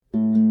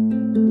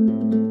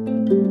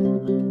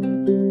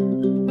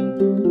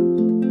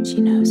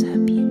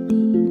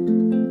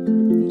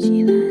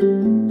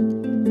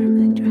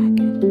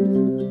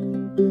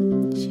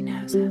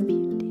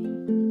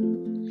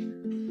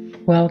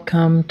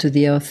welcome to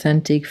the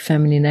Authentic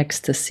Feminine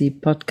Ecstasy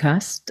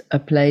podcast, a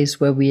place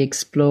where we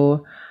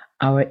explore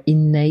our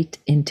innate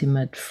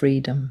intimate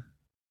freedom.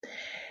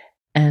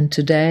 And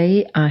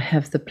today I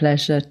have the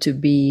pleasure to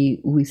be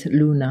with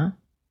Luna,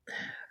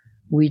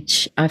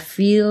 which I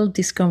feel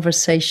this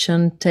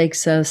conversation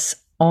takes us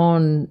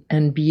on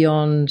and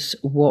beyond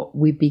what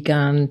we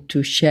began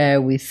to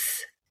share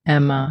with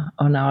Emma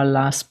on our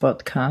last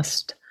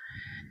podcast,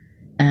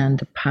 and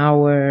the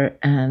power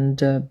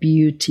and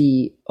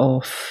beauty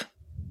of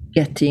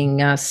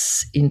getting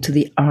us into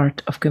the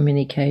art of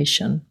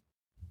communication.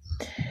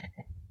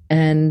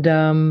 And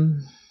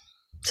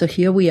so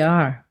here we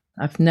are.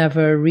 I've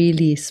never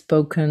really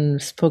spoken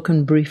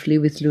briefly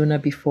with Luna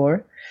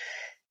before.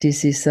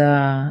 This is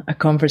a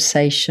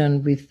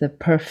conversation with the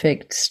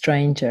perfect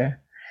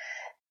stranger.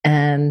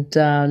 And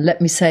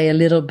let me say a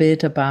little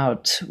bit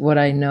about what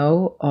I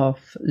know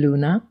of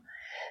Luna.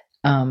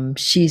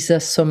 She's a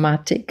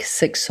somatic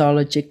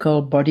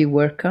sexological body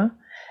worker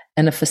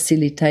and a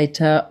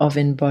facilitator of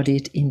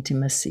embodied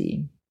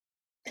intimacy.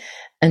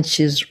 And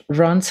she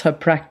runs her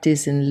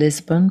practice in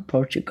Lisbon,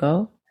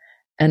 Portugal,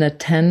 and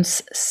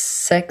attends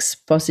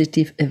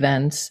sex-positive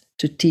events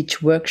to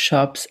teach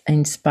workshops and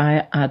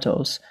inspire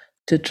adults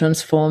to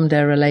transform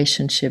their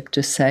relationship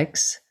to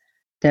sex,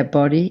 their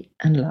body,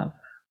 and love.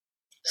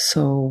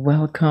 So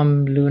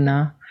welcome,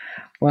 Luna.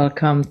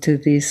 Welcome to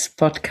this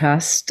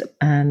podcast,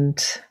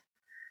 and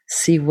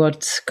see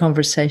what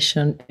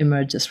conversation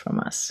emerges from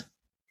us.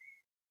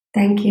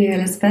 Thank you,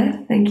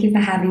 Elizabeth. Thank you for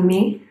having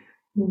me.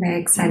 I'm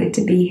very excited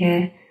to be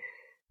here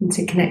and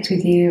to connect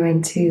with you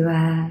and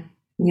to,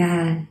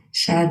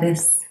 share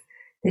this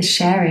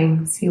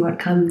sharing, see what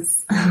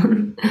comes.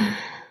 And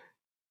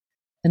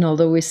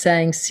although we're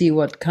saying see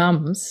what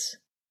comes,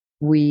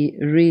 we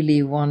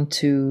really want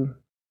to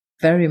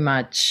very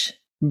much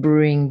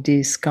bring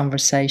this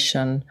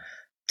conversation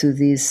to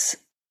this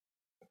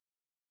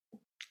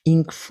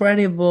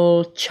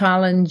incredible,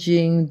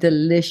 challenging,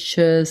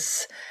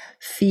 delicious,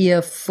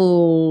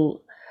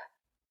 fearful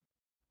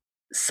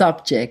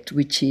subject,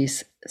 which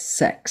is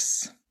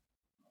sex.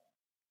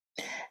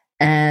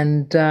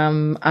 And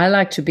I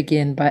like to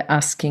begin by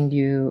asking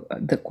you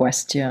the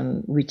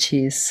question, which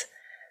is,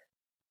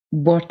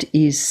 what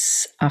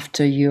is,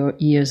 after your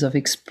years of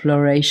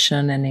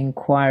exploration and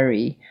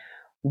inquiry,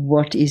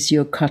 what is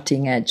your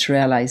cutting edge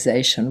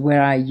realization?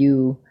 Where are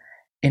you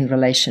in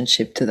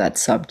relationship to that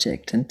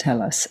subject? And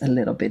tell us a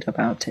little bit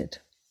about it.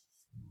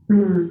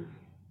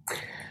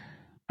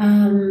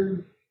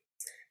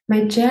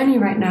 My journey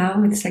right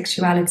now with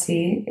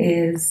sexuality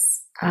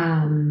is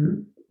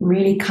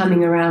really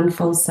coming around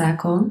full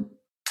circle.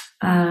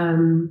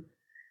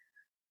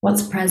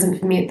 What's present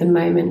for me at the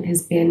moment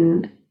has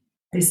been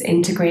this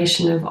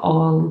integration of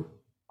all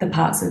the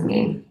parts of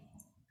me.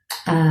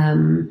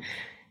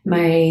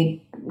 My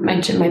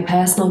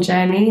personal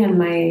journey and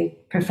my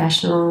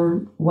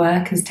professional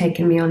work has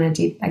taken me on a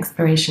deep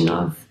exploration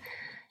of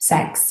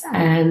sex,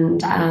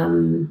 and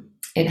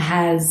it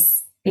has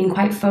been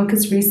quite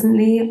focused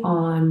recently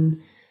on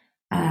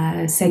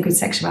sacred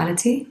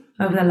sexuality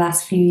over the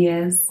last few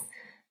years,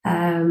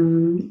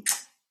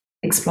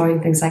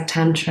 exploring things like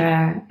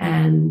Tantra,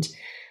 and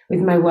with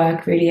my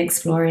work really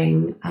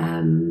exploring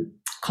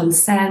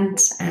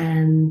consent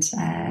and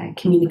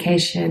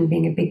communication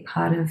being a big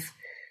part of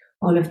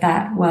all of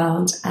that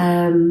world.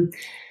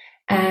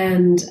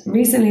 And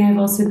recently I've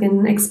also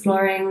been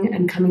exploring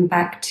and coming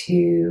back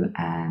to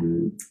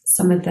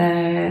some of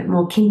the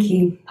more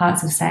kinky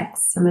parts of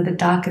sex, some of the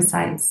darker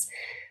sides.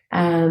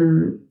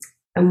 And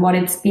what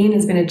it's been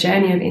has been a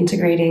journey of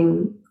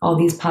integrating all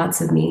these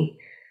parts of me.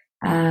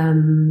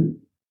 The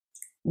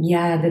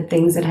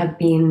things that have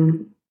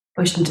been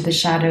pushed into the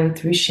shadow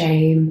through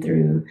shame,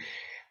 through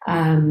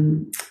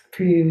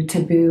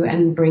taboo,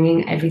 and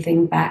bringing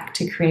everything back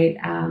to create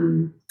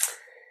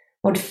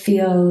what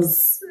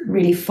feels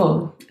really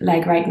full.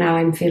 Like right now,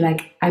 I feel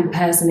like I'm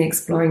personally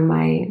exploring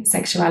my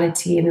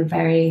sexuality in a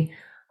very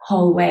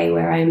whole way,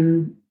 where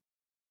I'm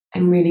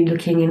really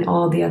looking in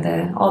all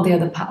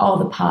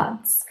the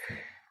parts,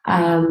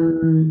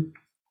 and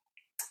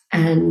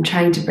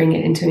trying to bring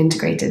it into an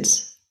integrated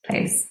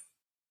place,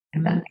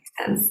 if that makes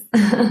sense.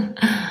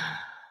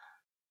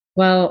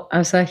 Well,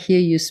 as I hear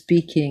you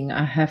speaking,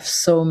 I have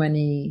so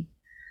many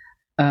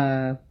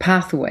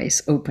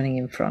pathways opening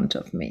in front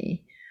of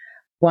me.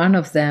 One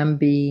of them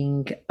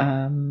being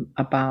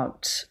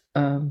about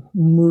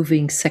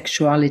moving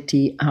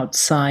sexuality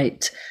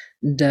outside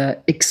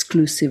the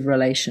exclusive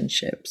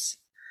relationships,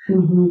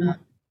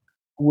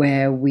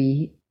 where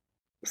we,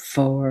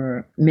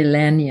 for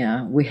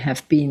millennia, we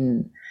have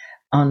been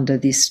under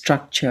this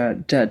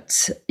structure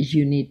that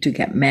you need to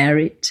get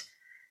married,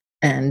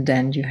 and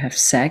then you have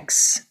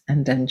sex,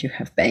 and then you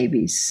have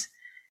babies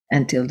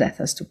until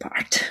death us to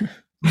part.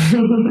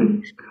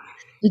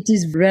 It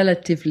is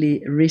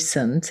relatively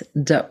recent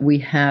that we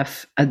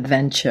have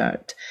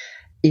adventured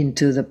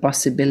into the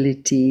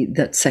possibility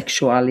that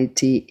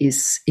sexuality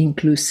is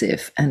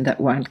inclusive and that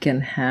one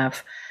can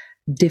have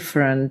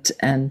different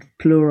and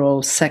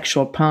plural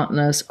sexual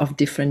partners of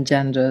different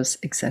genders,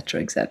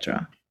 etc.,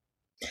 etc.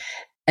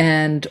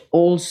 And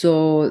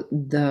also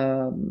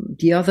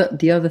the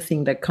other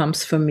thing that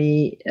comes for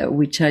me,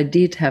 which I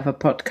did have a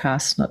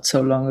podcast not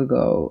so long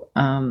ago,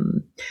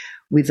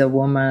 with a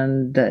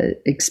woman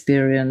that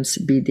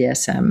experienced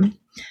BDSM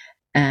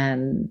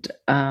and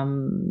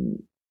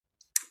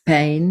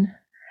pain,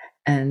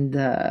 and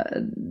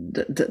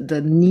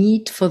the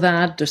need for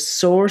that, the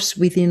source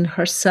within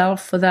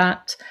herself for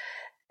that.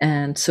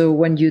 And so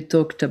when you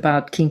talked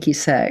about kinky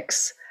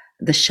sex,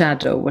 the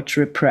shadow, what's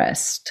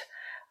repressed,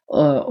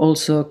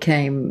 also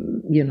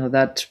came,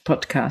 that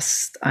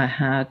podcast I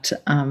had,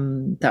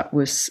 that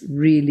was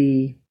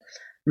really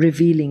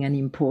revealing and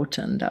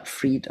important, that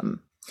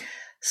freedom.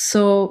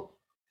 So,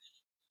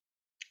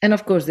 and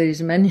of course there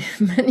is many,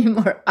 many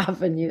more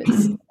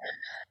avenues.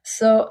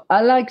 So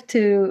I like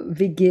to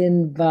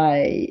begin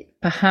by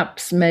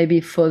perhaps maybe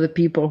for the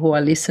people who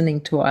are listening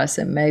to us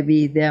and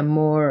maybe they're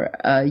more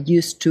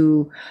used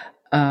to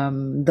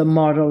the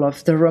model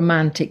of the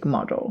romantic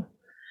model,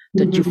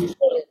 that you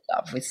fall in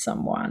love with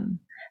someone.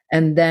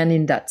 And then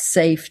in that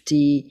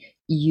safety,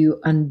 you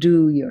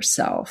undo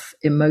yourself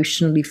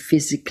emotionally,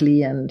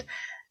 physically, and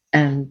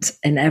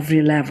in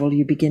every level,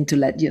 you begin to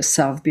let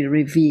yourself be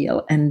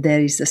revealed. And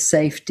there is a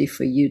safety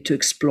for you to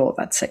explore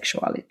that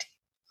sexuality.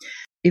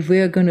 If we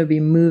are going to be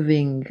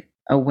moving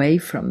away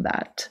from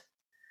that,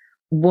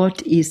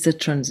 what is the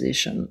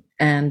transition?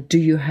 And do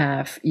you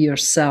have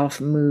yourself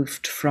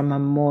moved from a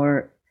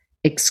more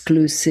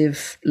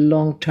exclusive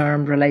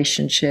long-term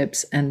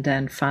relationships and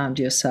then found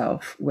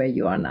yourself where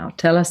you are now?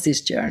 Tell us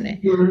this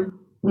journey.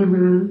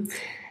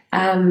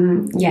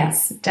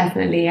 Yes,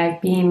 definitely.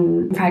 I've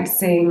been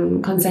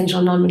practicing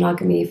consensual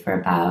non-monogamy for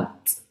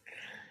about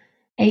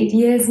 8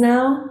 years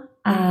now.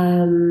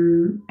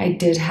 I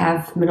did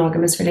have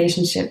monogamous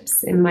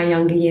relationships in my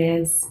younger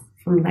years,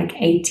 from like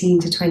 18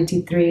 to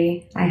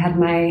 23. I had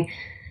my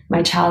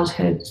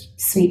childhood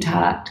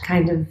sweetheart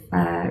kind of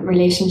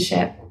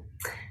relationship.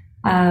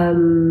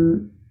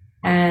 And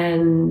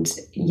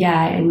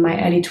yeah, in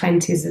my early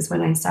 20s is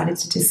when I started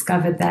to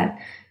discover that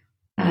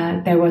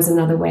there was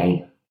another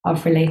way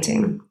of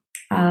relating,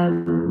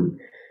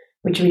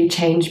 which really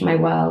changed my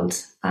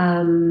world.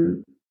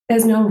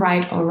 There's no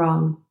right or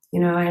wrong,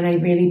 and I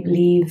really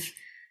believe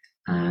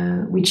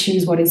we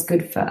choose what is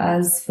good for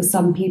us. For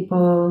some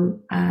people,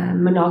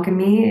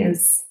 monogamy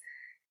is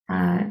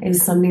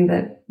something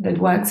that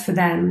works for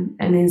them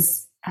and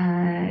is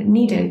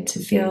needed to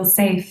feel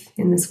safe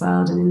in this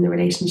world and in the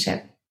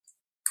relationship.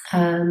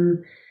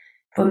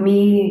 For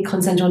me,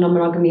 consensual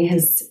non-monogamy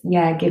has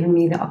given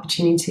me the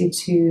opportunity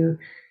to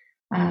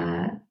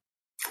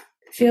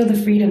feel the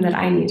freedom that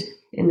I need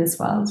in this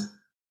world.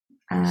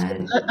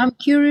 I'm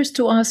curious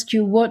to ask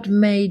you, what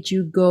made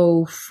you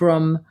go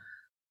from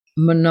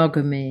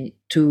monogamy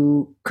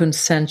to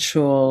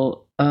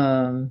consensual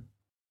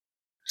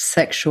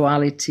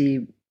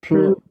sexuality,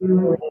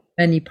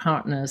 many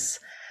partners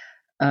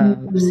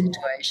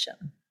situation?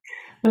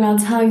 Well, I'll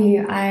tell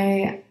you,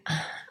 I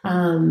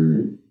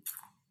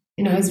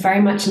was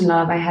very much in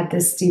love. I had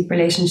this deep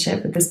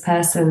relationship with this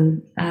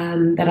person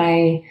that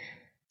I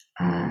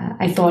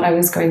thought I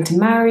was going to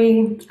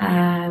marry.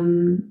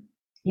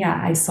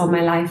 I saw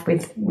my life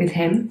with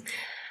him.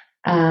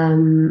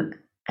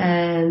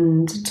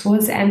 And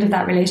towards the end of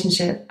that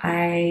relationship,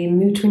 I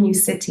moved to a new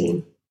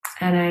city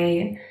and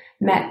I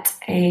met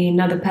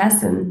another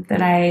person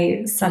that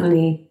I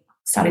suddenly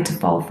started to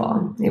fall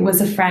for. It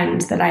was a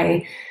friend that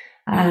I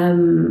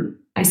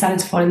started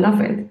to fall in love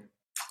with.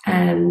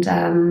 And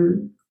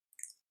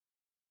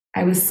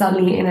I was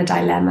suddenly in a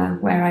dilemma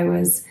where I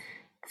was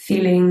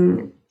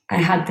feeling I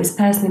had this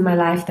person in my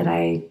life that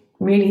I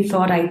really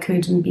thought I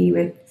could be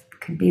with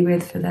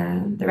for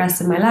the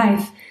rest of my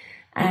life.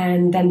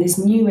 And then this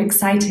new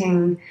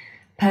exciting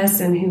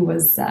person who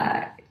was,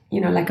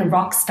 like a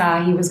rock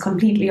star. He was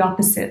completely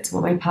opposite to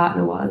what my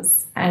partner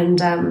was.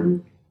 And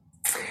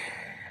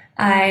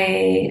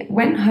I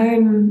went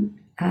home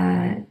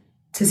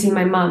to see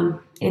my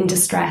mum in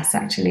distress,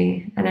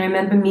 actually. And I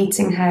remember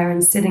meeting her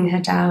and sitting her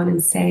down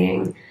and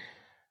saying,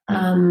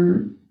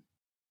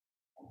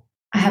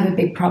 I have a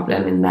big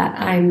problem in that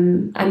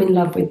I'm in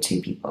love with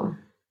two people.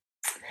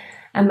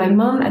 And my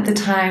mum at the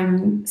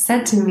time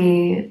said to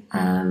me,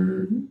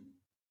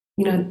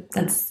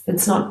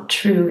 that's not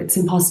true. It's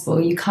impossible.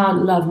 You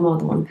can't love more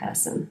than one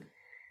person.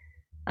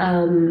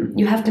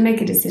 You have to make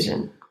a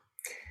decision.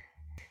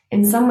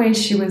 In some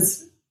ways, she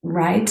was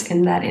right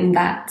in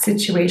that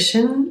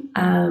situation,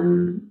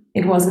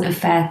 it wasn't a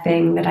fair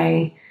thing that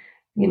I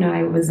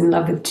was in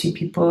love with two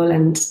people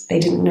and they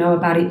didn't know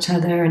about each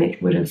other, and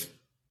it would have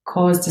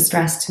caused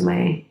distress to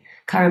my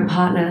current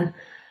partner.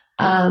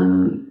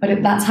 But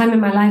at that time in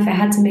my life, I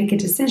had to make a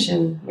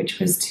decision, which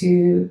was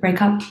to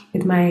break up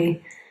with my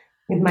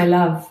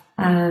love,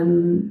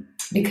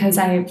 because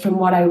from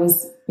what I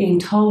was being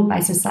told by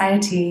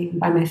society,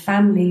 by my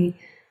family,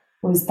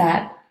 was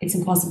that it's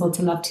impossible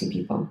to love two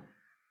people.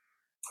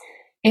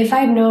 If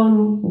I'd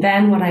known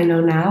then what I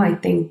know now, I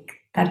think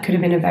that could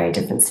have been a very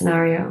different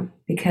scenario,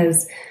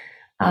 because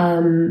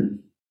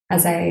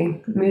as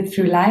I moved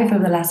through life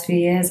over the last few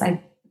years, I've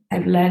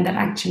I've learned that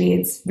actually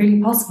it's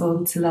really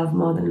possible to love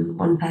more than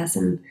one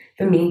person.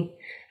 For me,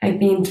 I've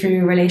been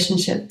through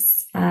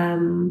relationships.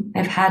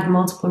 I've had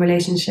multiple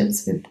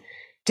relationships with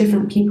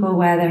different people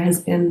where there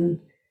has been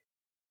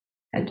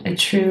a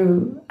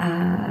true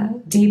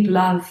deep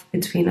love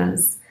between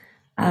us.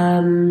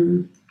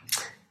 And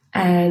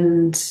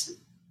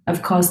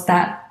of course,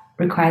 that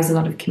requires a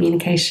lot of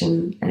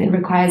communication, and it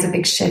requires a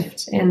big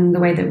shift in the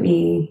way that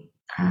we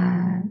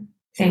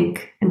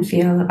think and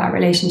feel about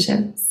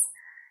relationships.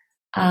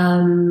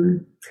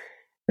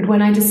 But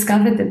when I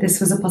discovered that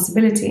this was a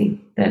possibility,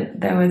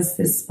 that there was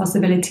this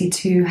possibility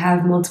to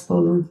have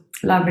multiple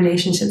love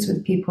relationships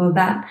with people,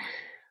 that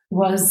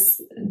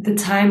was the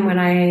time when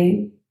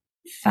I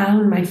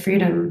found my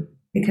freedom,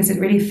 because it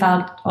really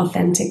felt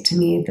authentic to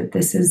me that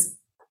this is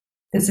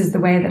the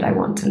way that I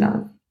want to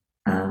love.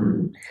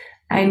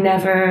 I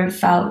never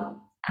felt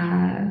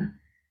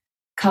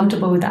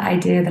comfortable with the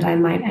idea that I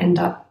might end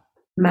up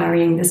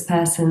marrying this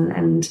person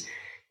and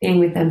being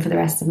with them for the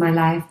rest of my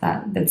life.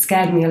 That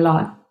scared me a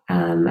lot.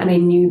 And I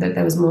knew that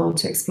there was more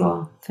to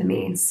explore for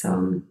me.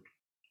 So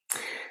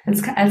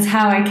that's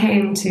how I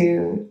came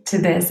to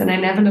this. And I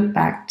never looked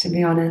back, to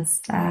be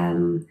honest. I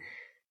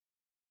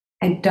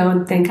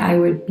don't think I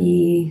will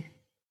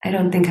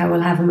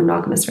have a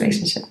monogamous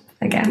relationship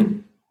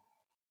again.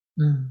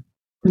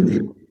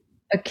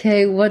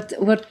 Okay,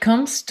 what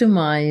comes to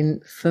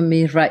mind for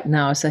me right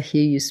now as I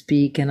hear you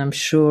speak, and I'm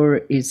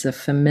sure it's a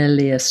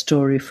familiar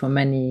story for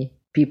many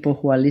people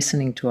who are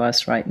listening to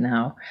us right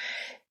now,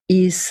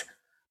 is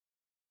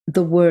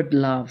the word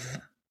love.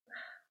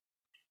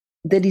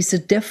 There is a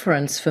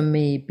difference for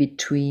me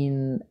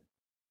between,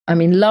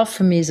 love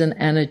for me is an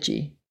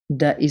energy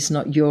that is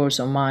not yours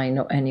or mine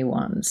or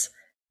anyone's.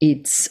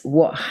 It's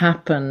what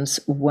happens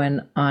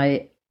when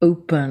I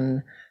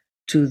open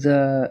to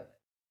the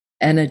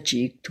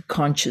energy, to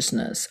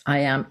consciousness. I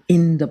am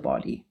in the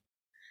body.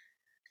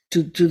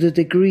 To the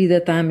degree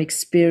that I'm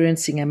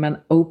experiencing, I'm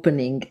an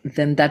opening,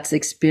 then that's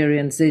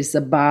experience. There's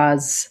a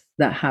buzz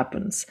that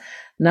happens.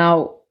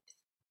 Now,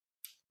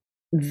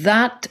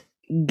 that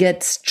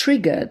gets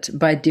triggered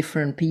by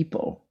different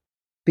people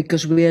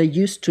because we are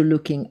used to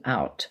looking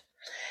out.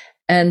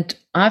 And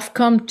I've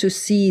come to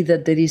see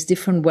that there is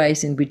different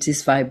ways in which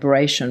this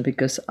vibration,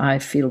 because I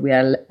feel we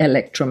are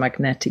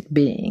electromagnetic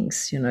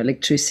beings,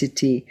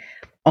 electricity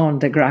on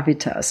the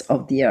gravitas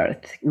of the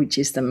earth, which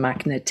is the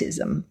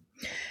magnetism.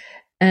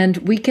 And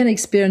we can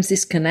experience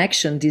this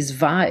connection, this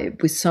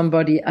vibe with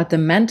somebody at the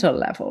mental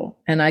level.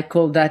 And I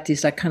call that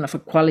is a kind of a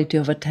quality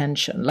of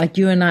attention. Like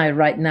you and I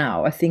right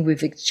now, I think we're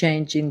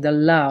exchanging the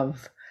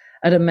love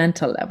at a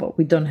mental level.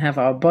 We don't have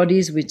our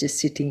bodies, we're just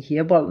sitting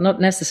here. Well,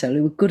 not necessarily.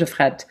 We could have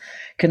had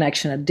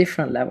connection at a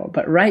different level.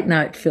 But right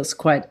now it feels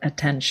quite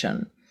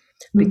attention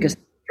because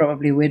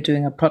probably we're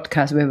doing a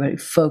podcast, we're very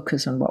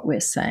focused on what we're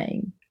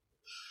saying.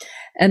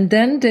 And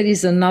then there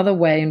is another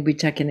way in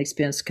which I can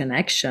experience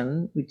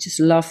connection, which is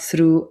love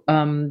through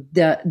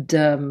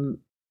the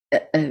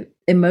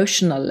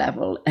emotional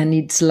level. And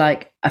it's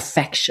like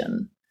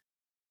affection,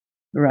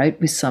 right,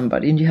 with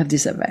somebody. And you have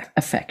this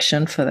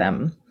affection for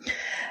them.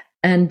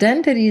 And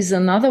then there is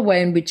another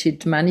way in which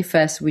it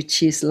manifests,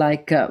 which is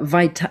like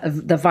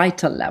the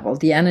vital level,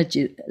 the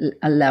energy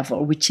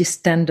level, which is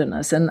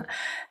tenderness.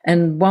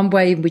 And one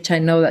way in which I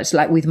know that's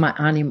like with my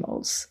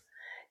animals.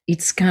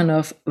 It's kind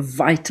of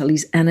vital,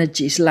 his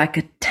energy is like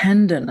a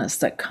tenderness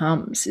that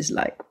comes, is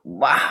like,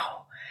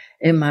 wow,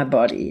 in my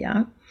body,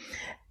 yeah?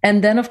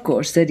 And then, of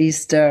course, there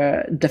is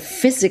the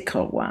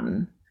physical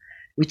one,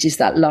 which is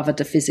that love at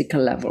the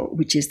physical level,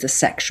 which is the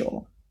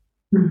sexual.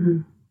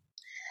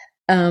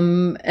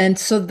 And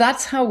so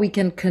that's how we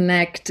can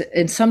connect.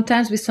 And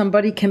sometimes with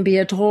somebody can be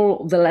at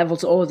all the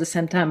levels all at the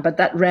same time, but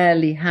that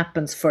rarely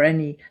happens for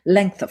any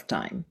length of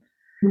time.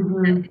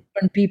 And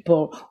different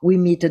people, we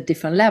meet at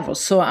different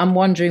levels. So I'm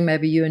wondering,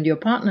 maybe you and your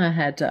partner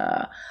had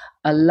a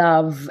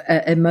love,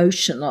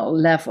 emotional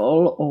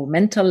level or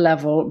mental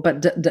level,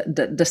 but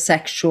the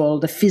sexual,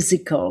 the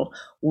physical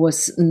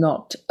was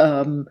not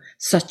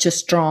such a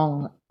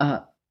strong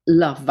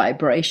love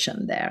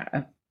vibration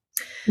there.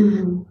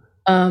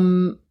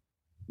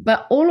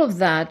 But all of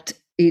that,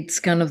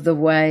 it's kind of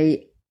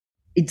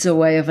it's a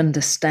way of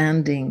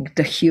understanding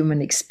the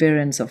human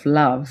experience of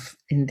love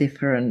in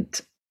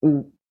different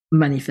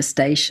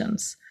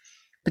manifestations.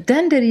 But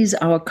then there is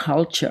our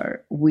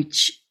culture,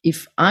 which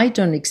if I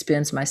don't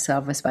experience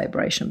myself as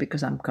vibration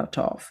because I'm cut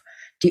off,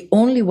 the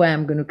only way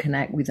I'm going to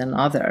connect with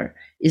another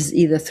is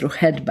either through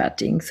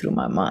headbutting through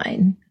my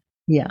mind,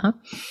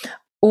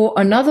 or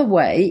another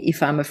way,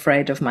 if I'm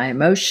afraid of my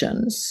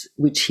emotions,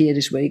 which here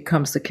is where it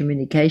comes the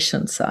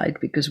communication side,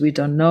 because we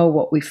don't know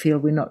what we feel,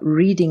 we're not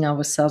reading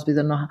ourselves, we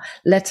don't know,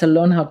 let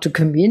alone how to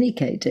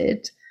communicate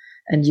it.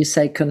 And you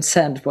say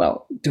consent.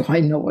 Well, do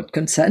I know what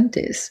consent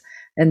is?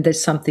 And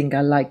there's something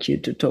I'd like you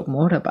to talk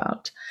more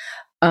about.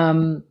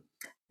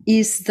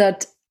 Is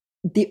that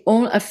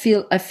I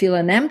feel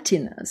an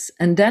emptiness,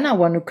 and then I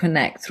want to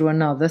connect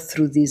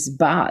through these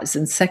bars.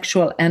 And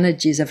sexual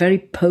energy is a very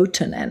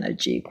potent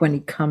energy when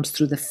it comes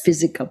through the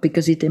physical,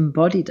 because it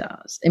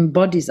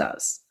embodies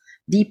us,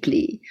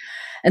 deeply.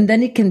 And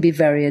then it can be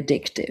very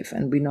addictive.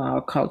 And we know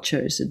our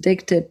culture is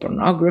addicted,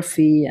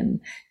 pornography, and,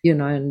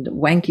 and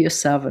wank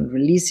yourself and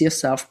release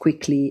yourself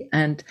quickly.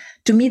 And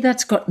to me,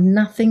 that's got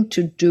nothing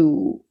to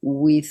do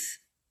with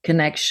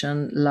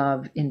connection,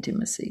 love,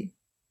 intimacy.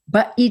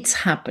 But it's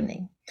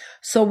happening.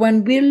 So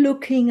when we're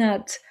looking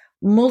at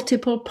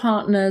multiple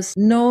partners,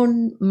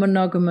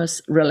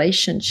 non-monogamous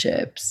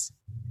relationships,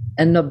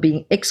 and not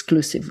being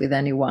exclusive with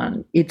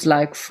anyone, it's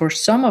like for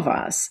some of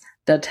us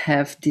that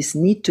have this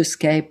need to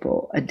escape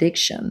or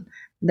addiction,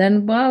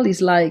 then, well, it's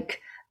like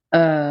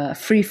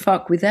free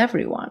fuck with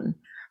everyone.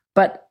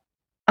 But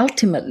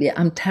ultimately,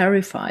 I'm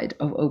terrified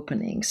of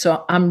opening.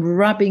 So I'm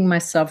rubbing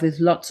myself with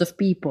lots of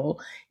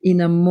people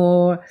in a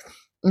more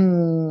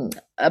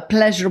a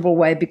pleasurable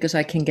way because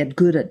I can get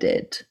good at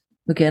it.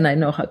 Again, I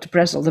know how to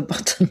press all the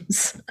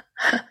buttons.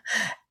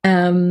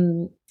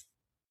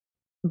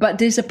 But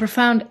there's a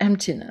profound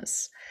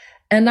emptiness.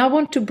 And I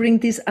want to bring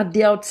this at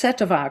the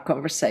outset of our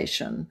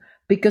conversation,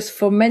 because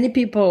for many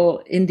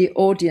people in the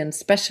audience,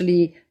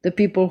 especially the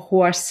people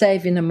who are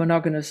safe in a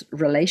monogamous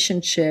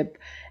relationship,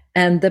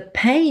 and the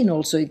pain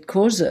also it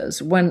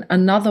causes when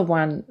another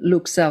one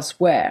looks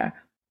elsewhere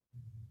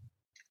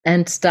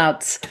and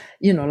starts,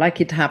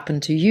 like it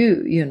happened to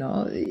you,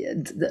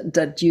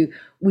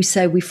 we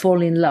say we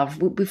fall in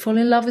love. We fall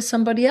in love with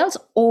somebody else,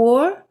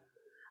 or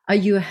are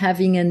you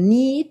having a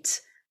need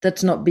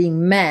that's not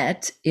being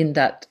met in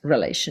that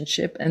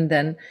relationship? And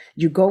then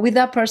you go with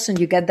that person,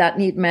 you get that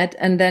need met,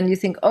 and then you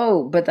think,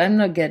 oh, but I'm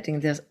not getting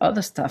this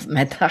other stuff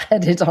met. I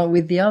had it all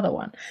with the other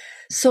one.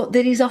 So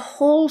there is a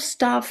whole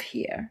stuff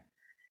here.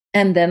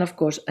 And then, of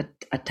course,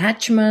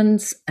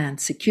 attachments and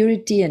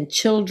security and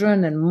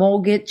children and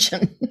mortgage.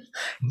 And,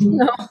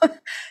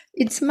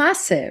 it's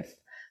massive.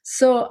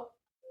 So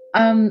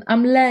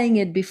I'm laying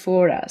it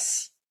before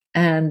us,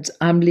 and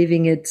I'm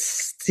leaving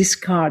these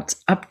cards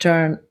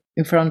upturned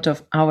in front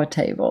of our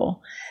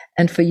table,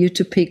 and for you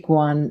to pick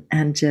one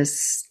and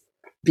just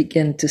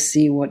begin to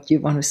see what you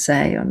want to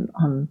say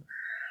on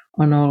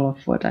all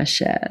of what I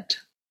shared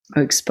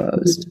or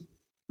exposed.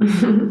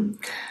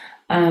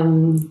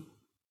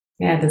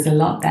 Yeah, there's a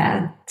lot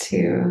there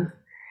to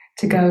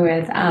go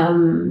with.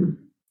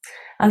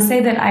 I'll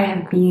say that I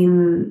have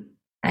been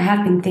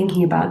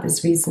thinking about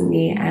this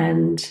recently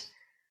and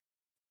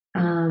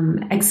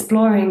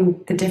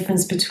exploring the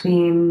difference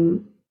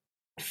between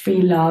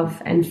free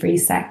love and free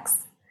sex.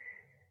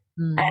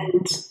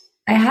 And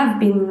I have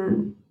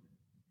been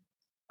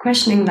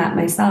questioning that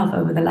myself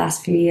over the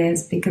last few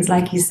years, because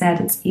like you said,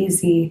 it's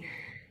easy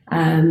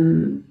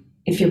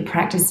if you're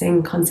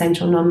practicing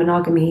consensual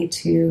non-monogamy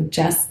to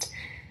just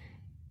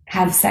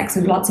have sex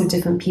with lots of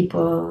different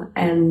people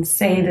and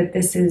say that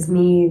this is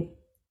me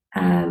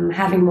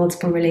having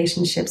multiple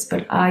relationships,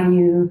 but are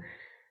you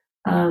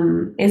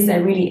is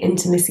there really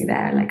intimacy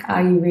there? Like,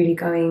 are you really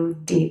going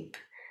deep?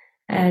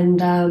 And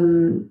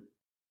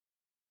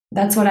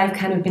that's what I've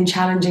kind of been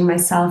challenging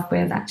myself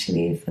with,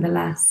 actually, for the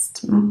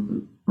last,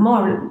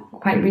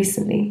 quite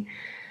recently,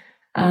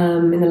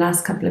 in the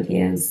last couple of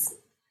years,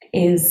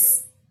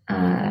 is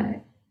can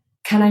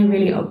I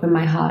really open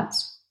my heart?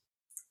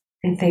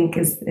 I think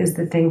is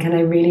the thing. Can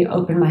I really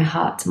open my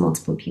heart to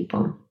multiple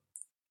people?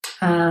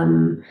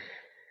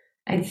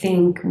 I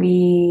think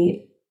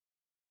we're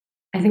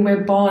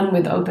born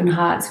with open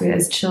hearts.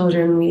 As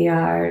children, we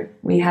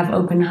have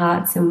open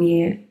hearts, and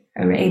we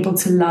are able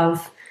to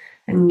love,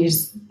 and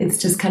it's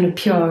just kind of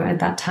pure at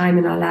that time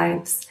in our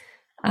lives.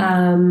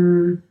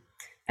 And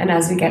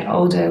as we get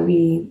older,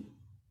 we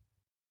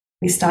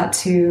start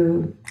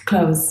to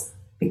close,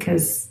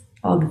 because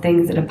all the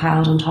things that are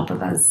piled on top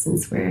of us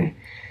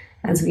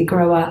as we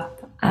grow up,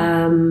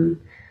 the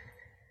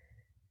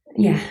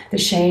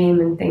shame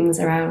and things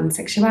around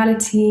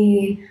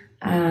sexuality,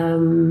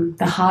 the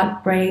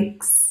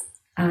heartbreaks,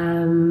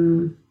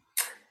 and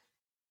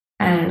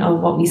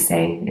what we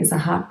say is a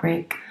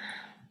heartbreak.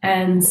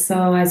 And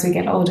so as we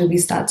get older, we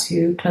start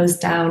to close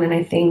down. And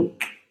I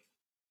think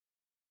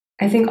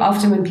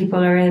often when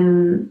people are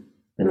in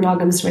the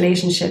monogamous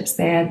relationships,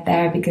 they're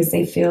there because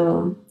they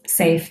feel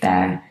safe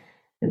there,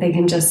 that they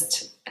can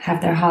just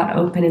have their heart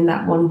open in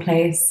that one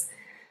place.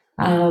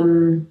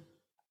 The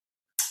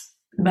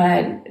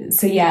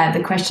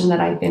question that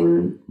I've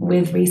been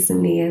with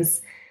recently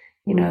is,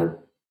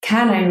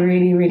 can I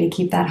really, really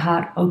keep that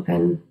heart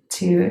open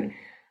to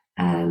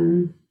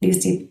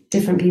these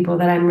different people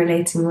that I'm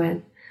relating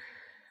with?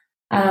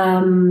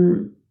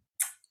 And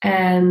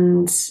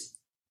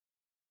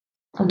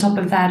on top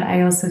of that,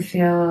 I also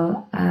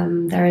feel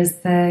there is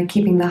the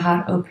keeping the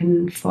heart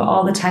open for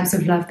all the types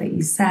of love that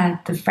you said,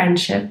 the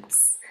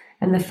friendships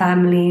and the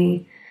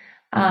family.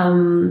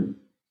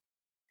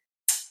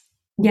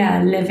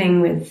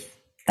 Living with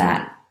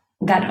that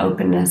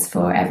openness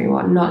for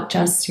everyone, not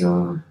just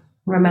your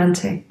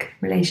romantic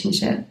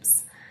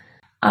relationships.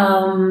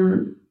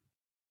 I've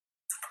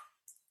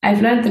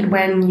learned that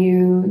when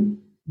you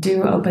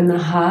do open the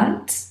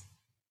heart,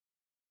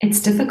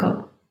 it's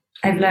difficult.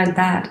 I've learned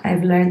that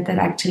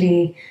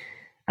actually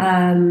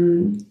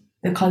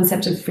the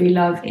concept of free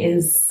love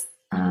is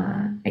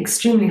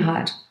extremely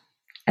hard.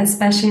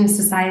 especially in a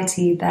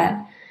society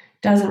that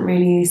doesn't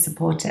really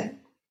support it.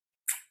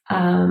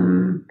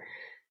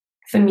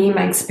 For me,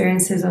 my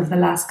experiences of the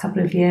last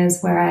couple of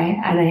years where I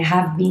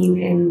have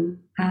been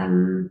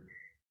in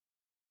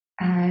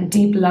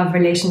deep love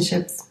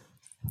relationships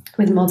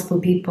with multiple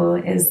people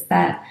is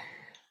that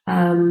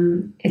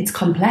it's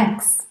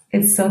complex.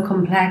 It's so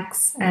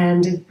complex,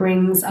 and it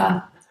brings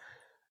up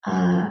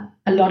a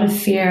lot of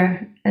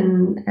fear,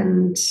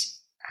 and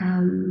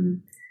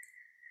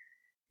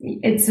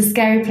it's a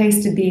scary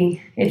place to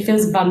be. It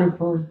feels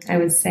vulnerable, I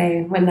would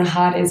say, when the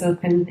heart is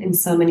open in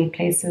so many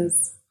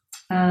places.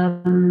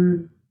 Tell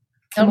me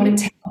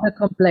the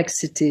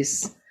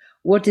complexities.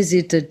 What is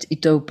it that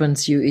it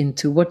opens you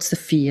into? What's the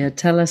fear?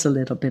 Tell us a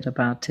little bit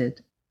about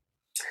it.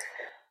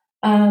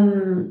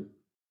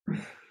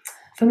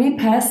 For me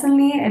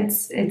personally,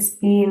 it's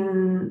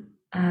been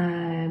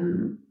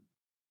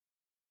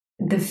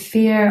the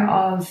fear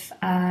of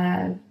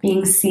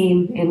being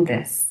seen in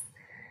this.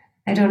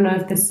 I don't know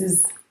if this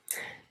is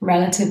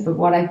relative, but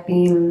what I've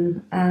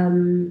been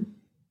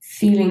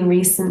feeling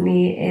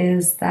recently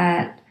is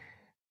that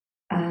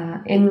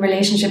in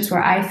relationships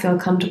where I feel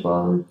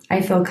comfortable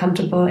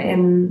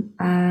in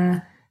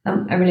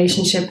a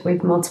relationship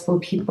with multiple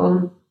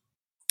people,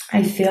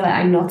 I feel that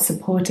I'm not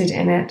supported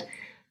in it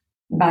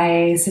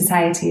by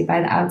society,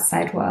 by the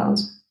outside world.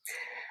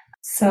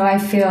 So I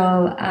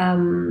feel,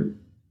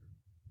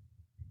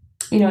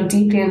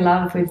 deeply in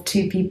love with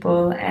two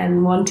people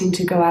and wanting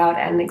to go out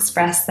and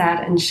express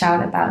that and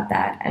shout about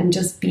that and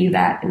just be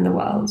that in the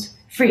world.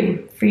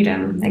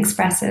 Freedom,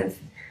 expressive.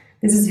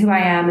 This is who I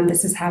am and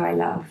this is how I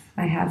love.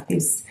 I have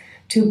these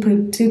two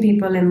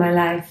people in my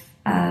life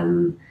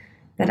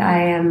that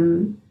I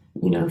am,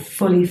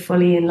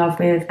 fully in love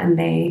with, and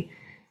they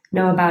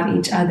know about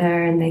each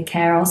other and they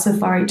care also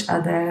for each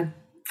other.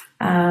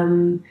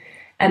 And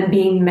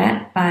being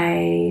met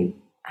by,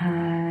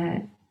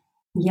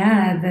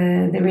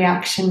 the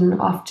reaction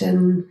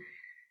often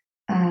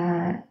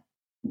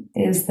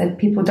is that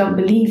people don't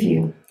believe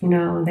you.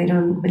 They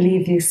don't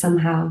believe you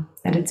somehow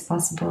that it's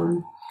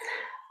possible.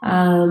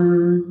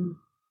 Sometimes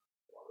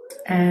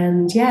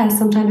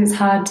it's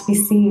hard to be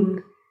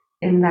seen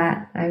in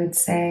that, I would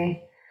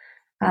say.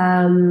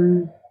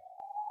 And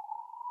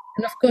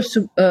of course,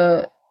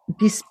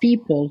 these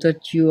people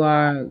that you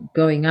are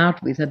going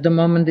out with at the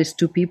moment, there's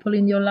two people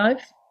in your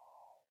life?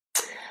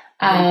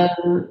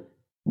 I'm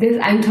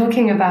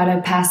talking about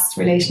a past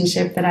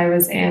relationship that I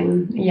was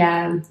in.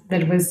 Yeah,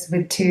 that was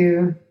with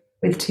two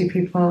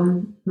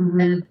people. Mm-hmm.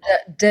 And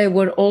they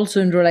were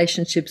also in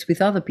relationships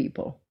with other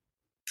people.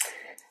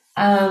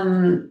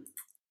 So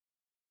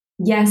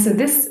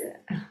this.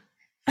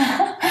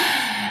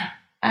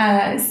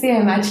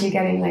 I'm actually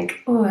getting a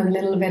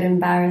little bit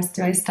embarrassed.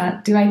 Do I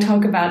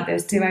talk about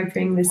this? Do I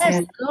bring this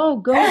in?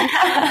 Go.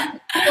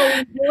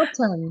 It's your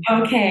turn.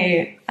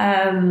 Okay.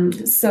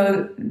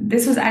 So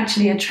this was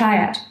actually a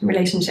triad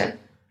relationship.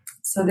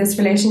 So this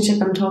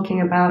relationship I'm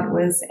talking about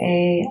was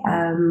a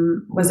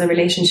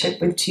relationship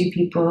with two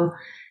people,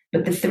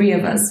 but the three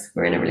of us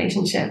were in a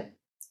relationship.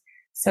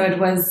 So it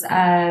was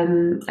a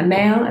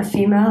male, a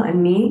female,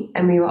 and me,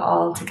 and we were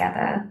all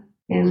together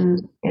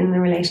in the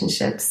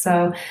relationship.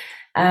 So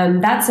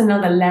that's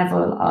another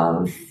level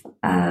of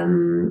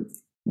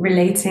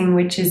relating,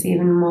 which is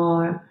even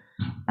more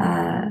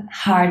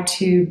hard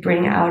to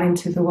bring out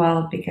into the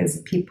world,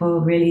 because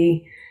people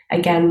really,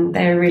 again,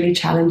 they're really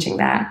challenging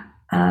that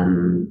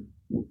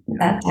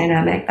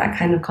dynamic, that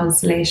kind of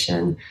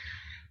constellation.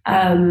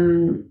 I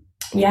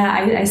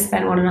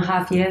spent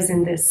 1.5 years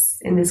in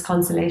this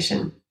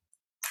constellation.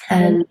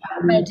 And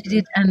how did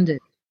it end?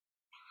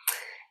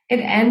 It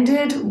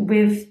ended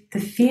with the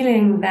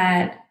feeling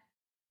that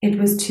it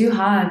was too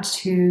hard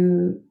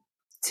to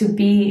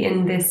be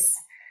in this.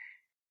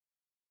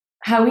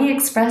 How we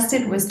expressed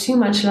it was too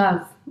much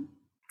love.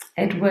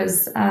 It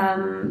was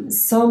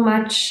so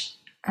much,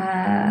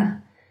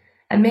 and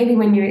maybe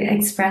when you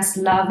express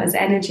love as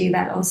energy,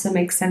 that also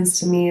makes sense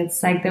to me.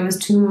 It's like there was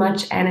too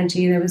much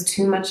energy, there was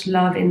too much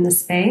love in the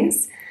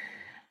space.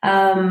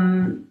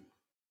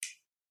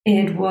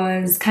 It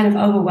was kind of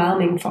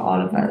overwhelming for all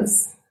of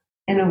us.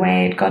 In a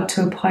way, it got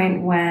to a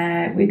point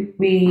where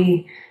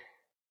we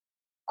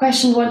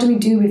questioned, what do we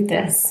do with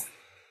this?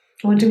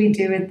 What do we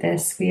do with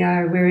this?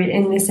 We're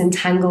in this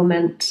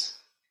entanglement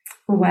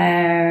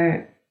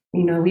where,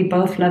 we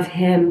both love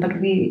him, but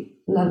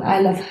I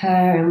love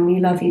her, and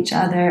we love each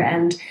other,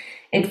 and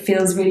it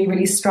feels really,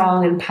 really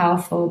strong and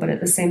powerful, but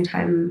at the same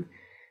time,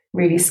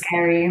 really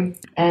scary.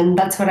 And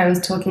that's what I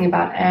was talking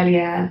about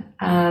earlier,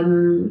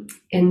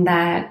 in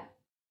that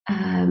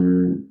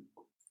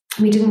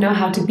we didn't know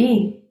how to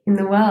be in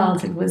the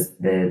world. It was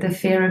the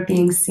fear of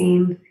being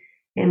seen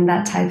in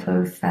that type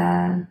of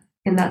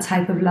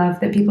love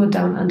that people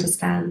don't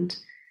understand.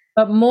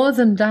 But more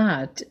than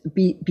that,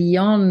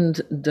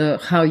 beyond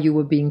how you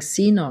were being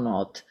seen or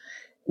not,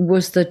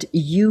 was that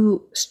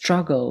you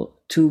struggle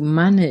to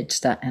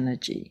manage that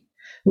energy.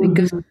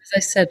 Because, as I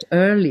said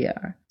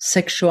earlier,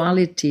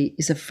 sexuality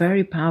is a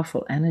very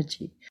powerful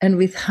energy. And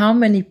with how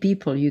many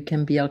people you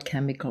can be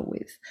alchemical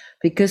with.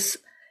 Because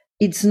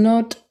it's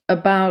not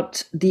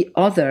about the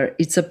other,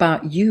 it's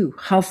about you.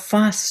 How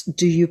fast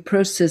do you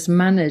process,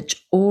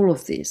 manage all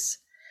of this?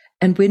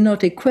 And we're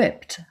not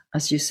equipped.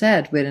 As you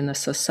said, we're in a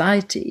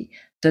society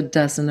that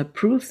doesn't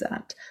approve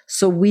that.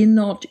 So we're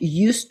not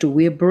used to,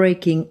 we're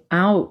breaking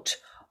out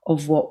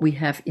of what we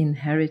have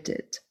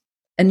inherited.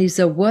 And it's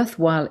a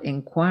worthwhile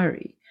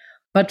inquiry.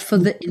 But for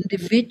the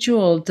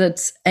individual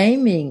that's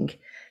aiming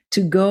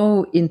to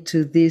go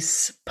into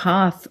this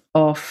path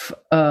of,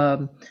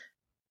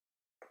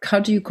 how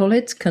do you call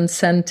it?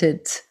 Consensual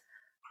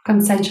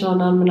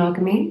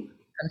non-monogamy.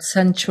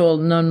 Consensual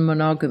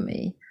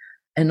non-monogamy,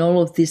 and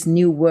all of these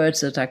new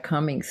words that are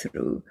coming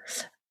through.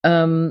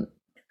 Who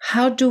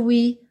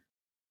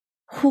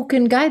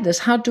can guide us?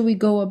 How do we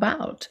go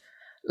about?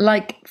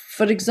 Like,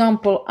 for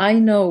example, I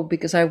know,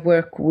 because I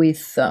work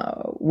with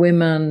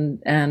women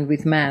and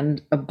with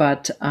men,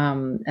 but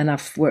and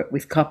I've worked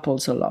with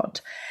couples a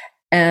lot,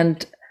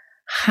 and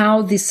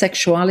how the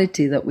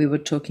sexuality that we were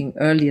talking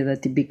earlier,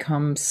 that it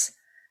becomes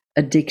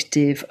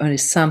addictive or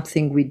is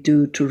something we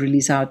do to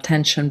release our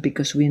tension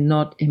because we're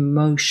not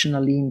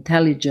emotionally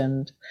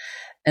intelligent,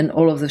 and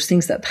all of those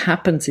things that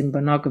happens in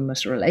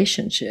monogamous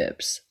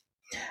relationships.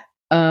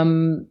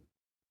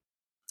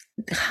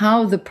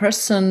 How the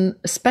person,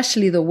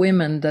 especially the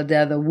women, that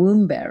they're the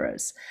womb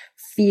bearers,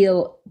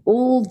 feel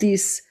all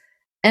this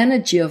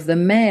energy of the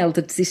male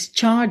that's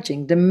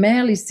discharging. The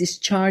male is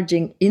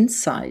discharging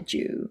inside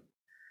you.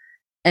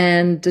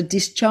 And the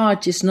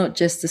discharge is not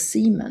just the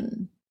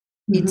semen.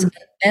 It's an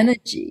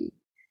energy.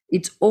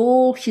 It's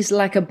all, he's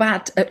like a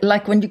bat.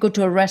 Like when you go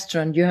to a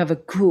restaurant, you have a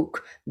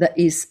cook that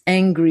is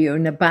angry or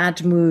in a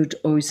bad mood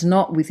or is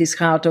not with his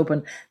heart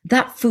open.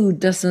 That food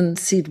doesn't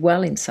sit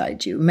well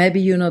inside you.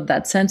 Maybe you're not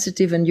that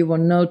sensitive and you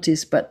won't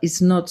notice, but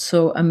it's not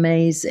so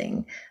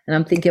amazing. And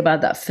I'm thinking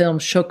about that film,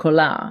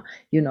 Chocolat,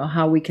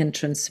 how we can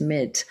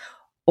transmit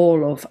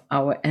all of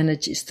our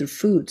energies through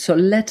food. So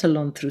let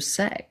alone through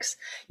sex,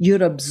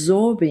 you're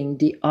absorbing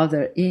the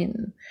other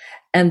in.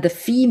 And the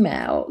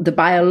female, the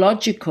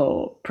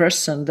biological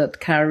person that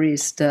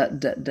carries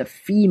the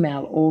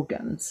female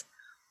organs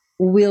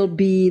will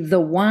be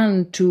the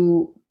one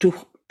to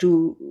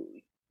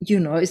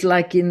it's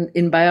like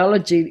in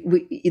biology,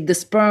 the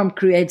sperm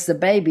creates the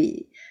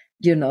baby,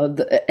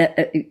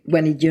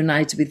 when it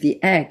unites with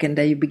the egg, and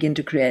then you begin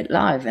to create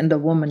life, and the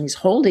woman is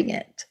holding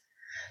it.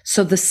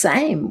 So the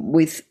same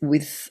with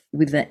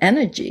the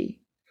energy.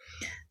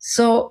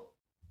 So,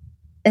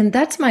 and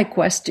that's my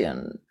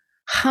question.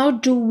 How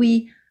do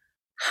we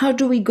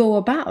go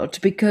about?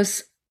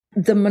 Because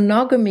the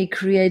monogamy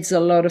creates a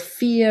lot of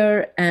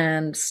fear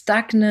and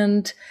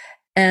stagnant,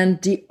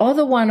 and the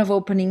other one of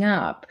opening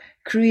up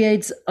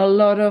creates a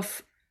lot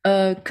of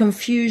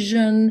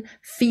confusion,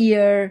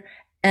 fear,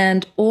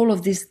 and all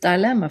of this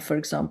dilemma, for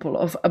example,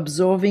 of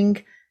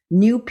absorbing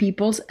new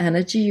people's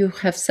energy. You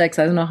have sex.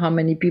 I don't know how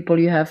many people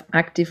you have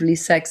actively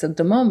sex at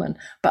the moment,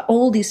 but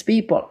all these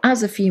people,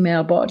 as a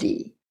female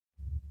body,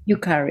 you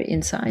carry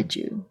inside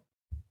you.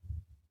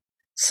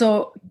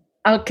 So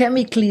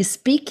alchemically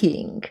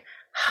speaking,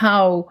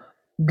 how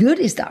good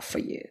is that for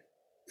you,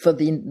 for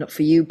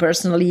you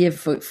personally, and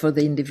for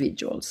the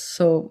individuals?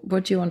 So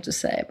what do you want to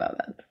say about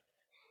that?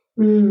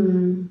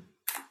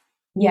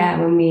 Yeah,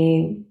 when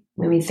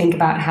we think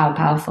about how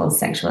powerful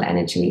sexual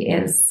energy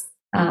is,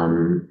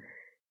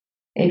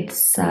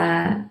 it's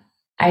I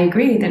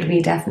agree that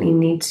we definitely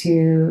need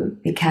to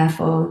be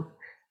careful,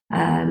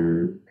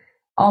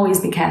 always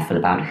be careful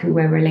about who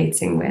we're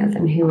relating with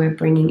and who we're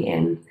bringing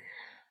in.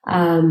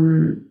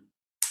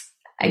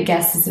 I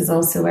guess this is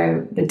also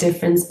where the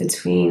difference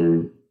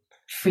between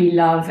free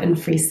love and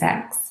free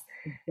sex.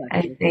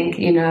 Exactly. I think,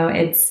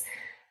 it's,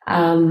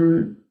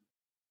 and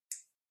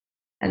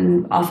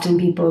often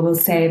people will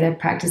say they're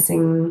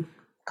practicing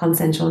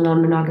consensual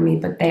non-monogamy,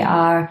 but they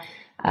are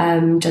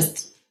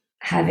just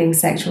having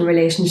sexual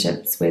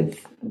relationships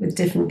with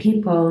different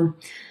people.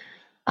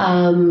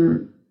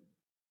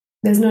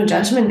 There's no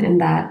judgment in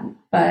that,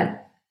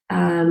 but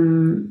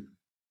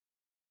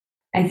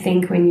I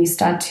think when you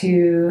start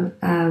to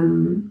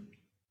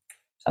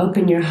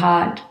open your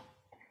heart,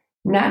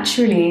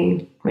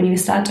 naturally, when you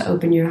start to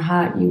open your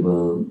heart, you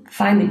will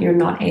find that you're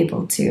not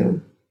able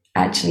to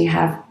actually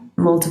have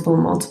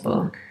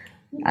multiple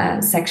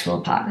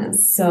sexual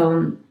partners.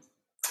 So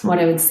what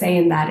I would say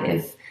in that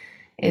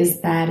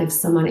is that if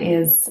someone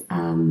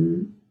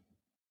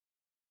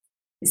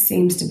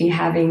seems to be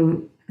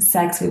having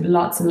sex with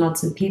lots and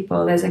lots of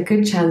people, there's a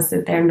good chance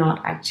that they're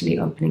not actually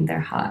opening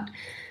their heart.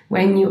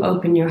 When you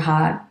open your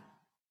heart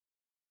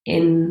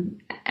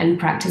in and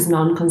practice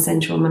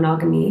non-consensual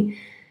monogamy,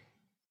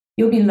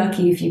 you'll be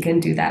lucky if you can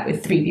do that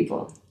with 3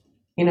 people.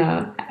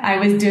 I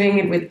was doing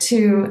it with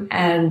 2,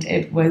 and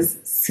it was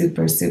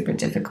super, super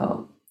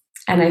difficult.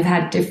 And I've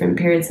had different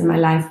periods in my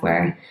life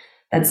where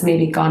that's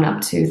maybe gone up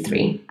to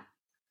 3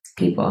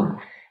 people.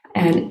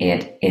 And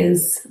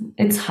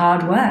it's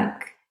hard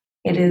work.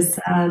 It is,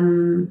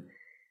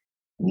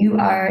 you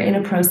are in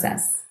a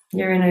process.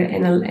 You're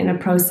in a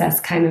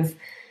process kind of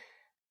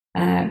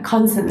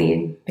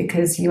constantly,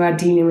 because you are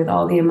dealing with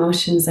all the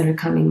emotions that are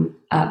coming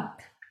up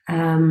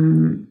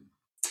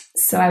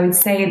So I would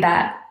say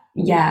that,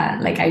 yeah,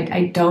 like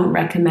I don't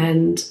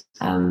recommend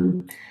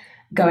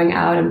going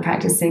out and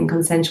practicing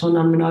consensual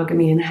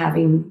non-monogamy and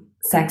having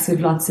sex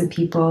with lots of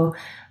people.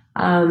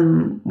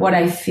 What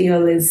I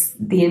feel is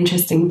the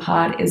interesting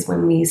part is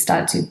when we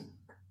start to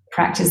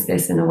practice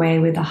this in a way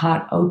where the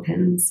heart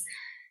opens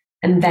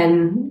and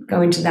then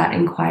go into that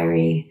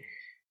inquiry.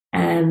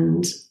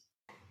 And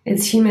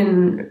it's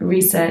human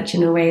research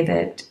in a way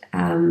that,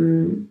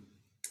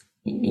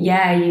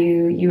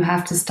 you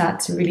have to start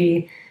to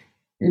really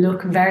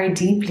look very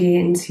deeply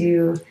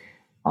into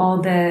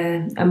all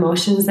the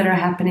emotions that are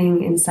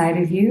happening inside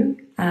of you.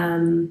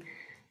 And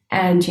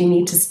you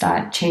need to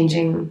start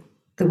changing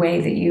the way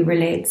that you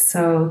relate.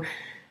 So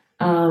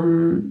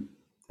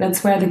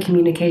that's where the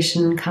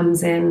communication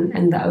comes in,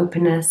 and the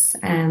openness,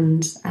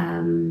 and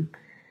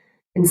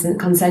in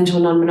consensual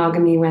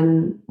non-monogamy,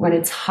 when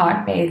it's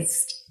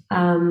heart-based,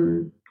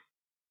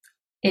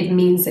 it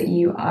means that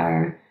you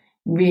are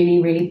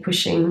really, really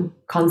pushing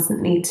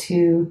constantly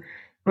to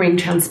bring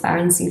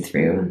transparency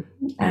through,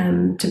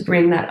 to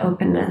bring that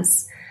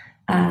openness.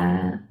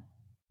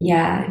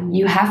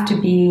 You have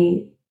to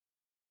be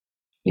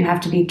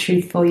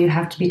truthful. You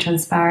have to be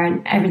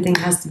transparent. Everything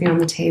has to be on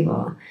the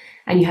table,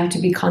 and you have to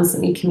be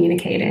constantly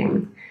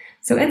communicating.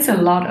 So it's a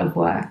lot of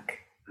work.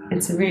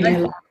 It's really a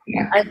lot.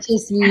 Yeah. I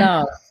just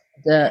love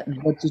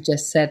what you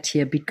just said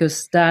here,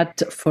 because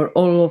that, for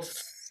all of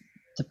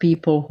the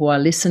people who are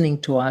listening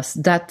to us,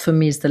 that for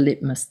me is the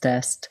litmus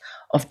test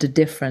of the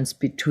difference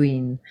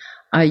between,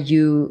 are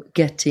you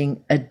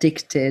getting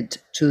addicted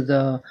to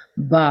the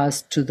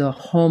buzz, to the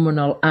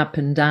hormonal up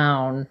and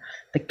down,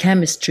 the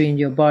chemistry in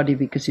your body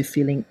because you're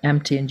feeling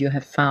empty and you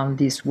have found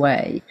this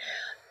way,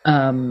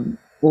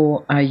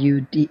 or are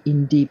you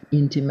in deep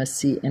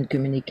intimacy and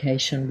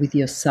communication with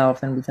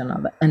yourself and with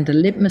another? And the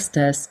litmus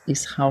test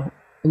is how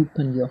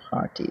open your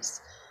heart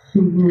is.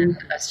 Mm-hmm. And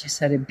as you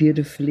said it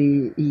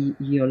beautifully,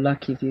 you're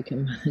lucky if you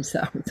can manage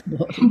that with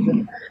both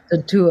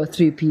the 2 or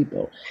 3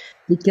 people,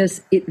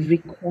 because it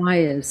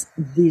requires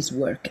this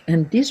work.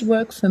 And this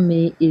work for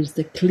me is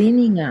the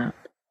cleaning up,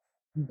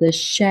 the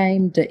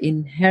shame, the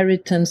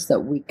inheritance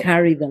that we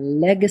carry, the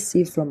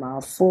legacy from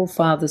our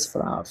forefathers,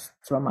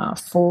 from our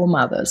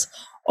foremothers,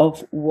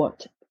 of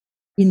what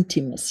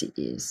intimacy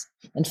is.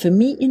 And for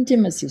me,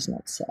 intimacy is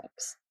not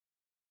sex.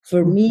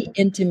 For me,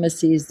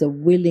 intimacy is the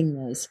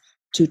willingness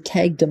to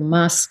take the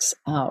masks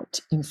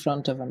out in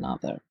front of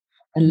another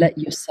and let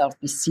yourself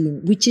be seen,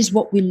 which is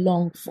what we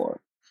long for.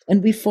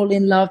 And we fall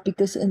in love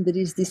because, and there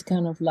is this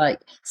kind of like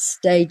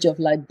stage of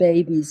like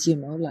babies,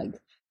 like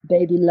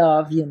baby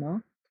love,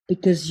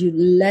 because you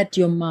let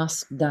your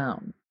mask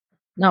down.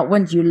 Now,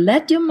 when you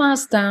let your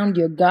mask down,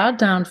 your guard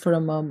down for a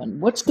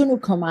moment, what's going to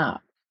come out?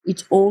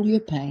 It's all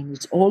your pain,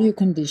 it's all your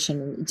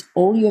conditioning, it's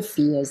all your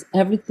fears,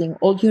 everything,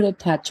 all your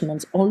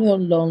attachments, all your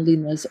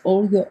loneliness,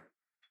 all your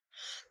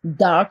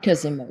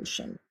darkest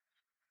emotion.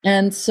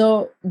 And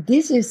so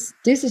this is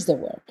the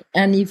work.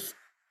 And if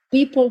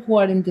people who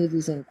are into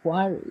this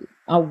inquiry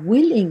are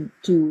willing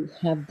to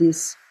have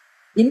this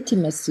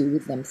intimacy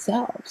with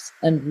themselves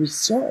and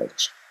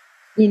research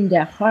in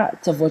their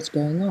hearts of what's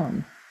going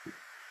on,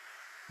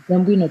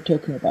 then we're not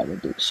talking about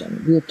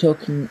addiction. We're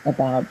talking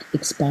about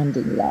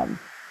expanding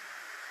love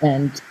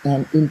and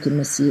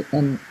intimacy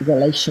and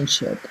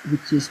relationship,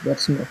 which is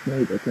what's most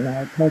needed in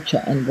our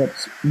culture and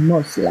what's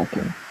most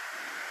lacking.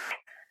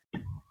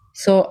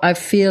 So I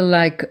feel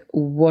like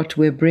what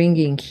we're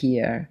bringing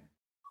here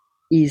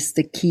is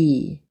the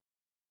key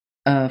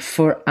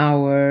for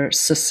our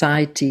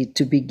society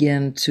to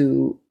begin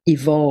to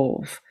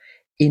evolve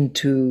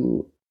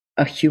into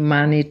a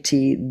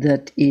humanity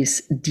that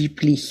is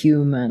deeply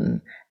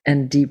human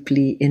and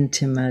deeply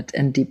intimate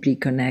and deeply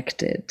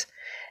connected.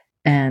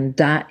 And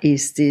that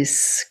is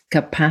this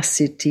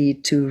capacity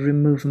to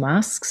remove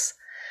masks,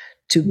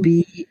 to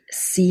be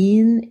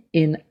seen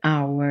in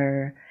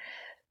our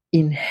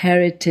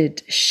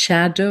inherited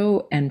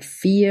shadow and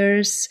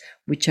fears,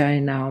 which are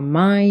in our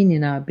mind,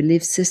 in our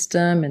belief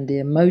system, and the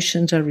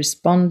emotions are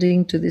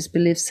responding to this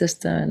belief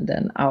system, and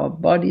then our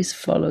bodies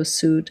follow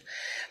suit.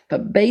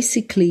 But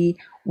basically,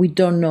 we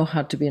don't know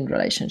how to be in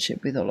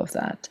relationship with all of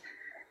that.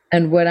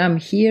 And what I'm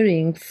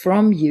hearing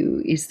from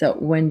you is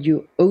that when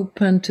you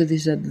open to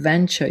this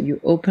adventure,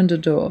 you open the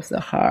door of the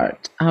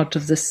heart out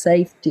of the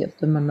safety of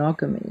the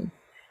monogamy,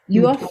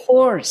 you are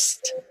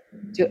forced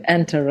to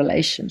enter a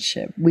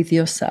relationship with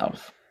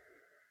yourself.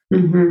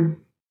 Mm-hmm.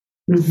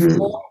 Mm-hmm.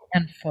 For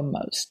and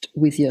foremost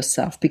with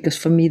yourself, because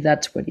for me,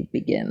 that's where it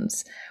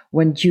begins.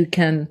 When you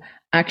can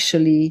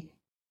actually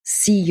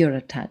see your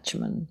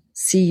attachment,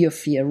 see your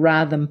fear,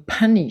 rather than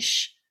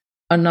punish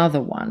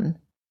another one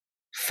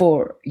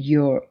for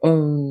your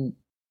own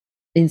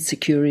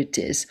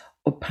insecurities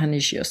or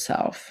punish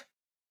yourself.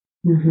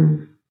 Mm-hmm.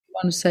 You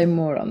want to say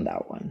more on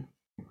that one?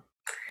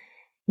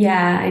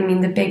 Yeah, I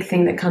mean, the big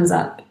thing that comes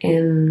up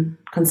in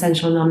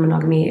consensual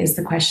non-monogamy is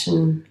the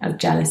question of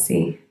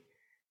jealousy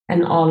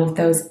and all of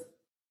those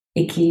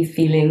icky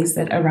feelings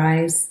that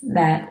arise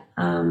that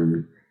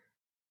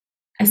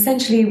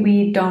essentially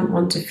we don't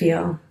want to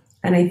feel.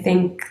 And I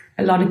think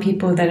a lot of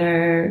people that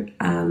are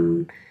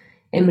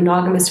in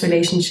monogamous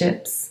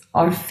relationships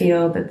or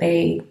feel that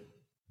they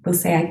will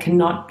say, I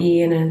cannot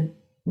be in a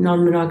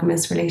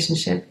non-monogamous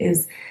relationship,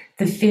 is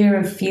the fear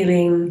of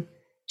feeling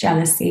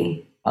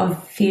jealousy,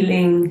 of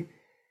feeling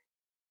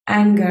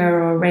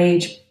anger or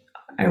rage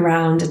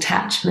around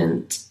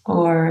attachment,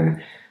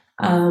 or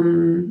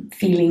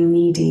feeling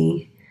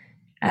needy.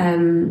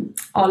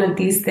 All of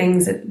these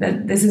things,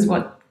 that this is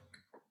what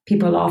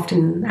people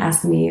often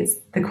ask me. Is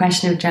the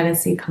question of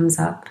jealousy comes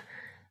up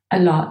a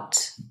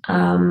lot.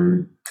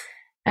 And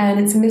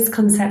it's a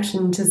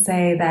misconception to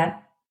say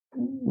that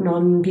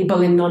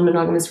people in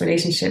non-monogamous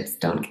relationships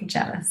don't get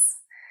jealous.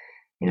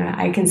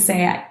 I can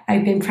say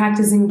I've been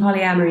practicing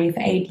polyamory for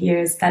 8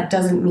 years. That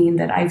doesn't mean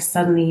that I've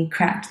suddenly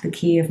cracked the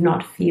key of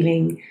not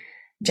feeling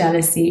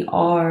jealousy,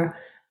 or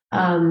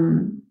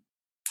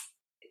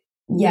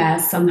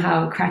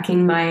somehow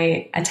cracking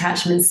my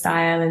attachment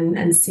style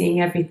and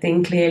seeing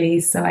everything clearly,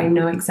 so I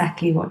know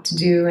exactly what to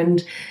do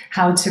and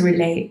how to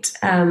relate.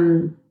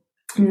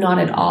 Not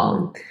at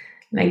all.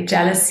 Like,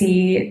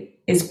 jealousy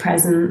is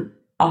present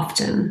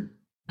often.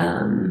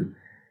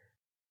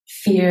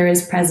 Fear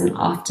is present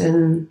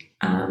often.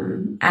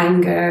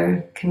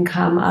 Anger can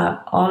come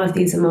up. All of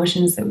these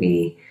emotions that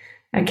we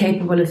are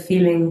capable of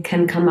feeling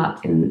can come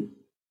up in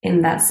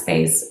that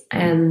space.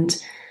 And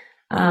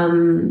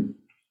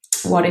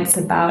what it's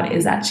about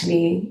is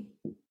actually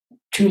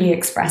truly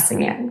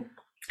expressing it.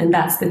 And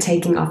that's the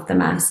taking off the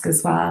mask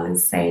as well,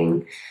 is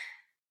saying,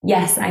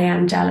 yes, I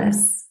am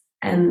jealous.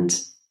 And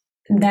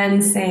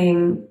then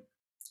saying,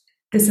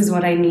 this is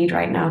what I need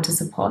right now to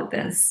support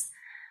this.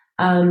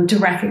 To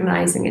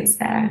recognizing it's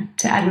there,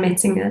 to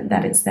admitting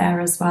that it's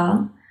there as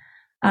well.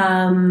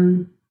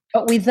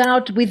 But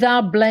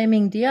without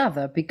blaming the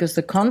other, because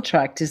the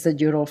contract is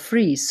that you're all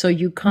free. So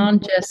you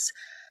can't just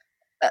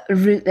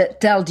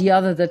tell the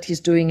other that he's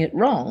doing it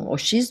wrong or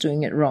she's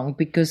doing it wrong,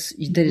 because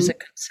there is a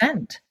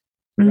consent,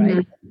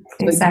 right?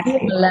 Exactly. So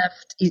you're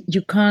left,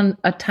 you can't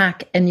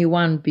attack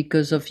anyone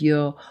because of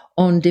your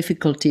own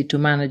difficulty to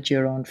manage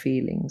your own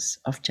feelings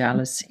of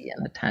jealousy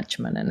and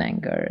attachment and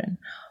anger and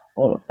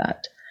all of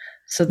that.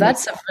 So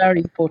that's a very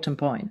important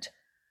point.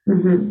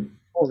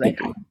 Already.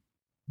 Yeah.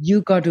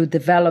 You got to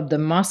develop the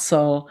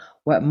muscle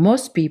where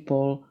most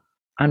people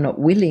are not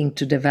willing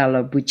to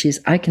develop, which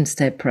is, I can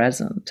stay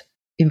present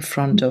in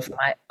front of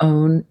my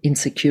own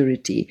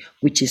insecurity,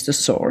 which is the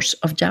source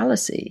of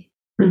jealousy.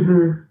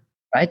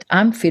 Right?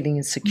 I'm feeling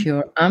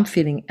insecure. I'm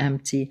feeling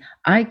empty.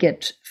 I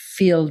get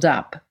filled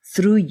up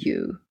through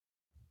you,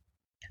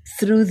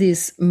 through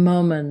this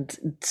moment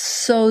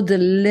so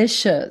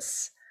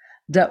delicious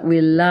that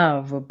we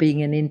love, of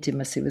being in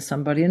intimacy with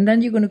somebody. And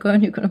then you're going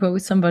to go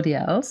with somebody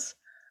else.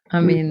 I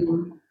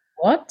mean,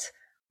 what?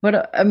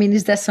 I mean,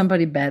 is there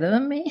somebody better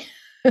than me?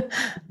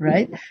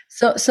 Right?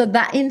 So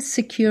that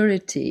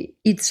insecurity,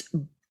 it's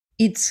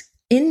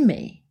in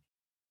me,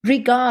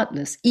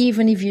 regardless,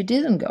 even if you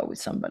didn't go with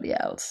somebody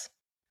else.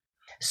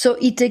 So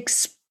it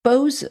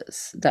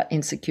exposes that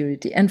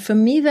insecurity. And for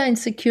me, that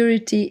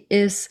insecurity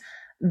is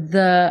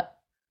the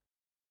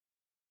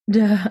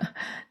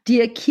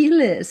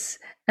Achilles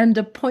and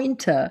the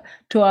pointer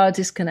to our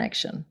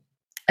disconnection.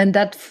 And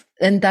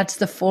that's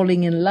the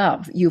falling in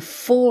love. You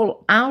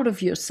fall out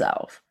of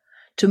yourself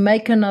to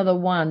make another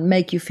one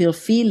make you feel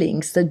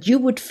feelings that you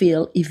would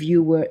feel if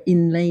you were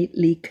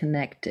innately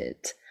connected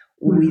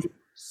with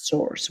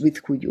source, with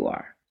who you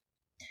are.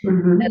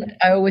 And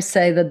I always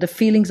say that the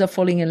feelings of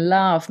falling in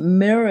love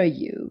mirror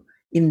you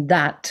in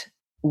that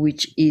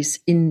which is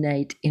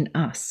innate in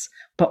us,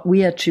 but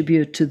we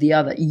attribute to the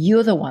other.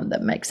 You're the one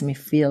that makes me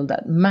feel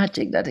that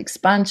magic, that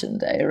expansion,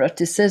 that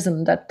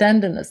eroticism, that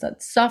tenderness,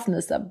 that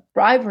softness, that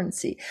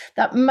vibrancy,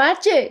 that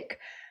magic.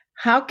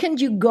 How can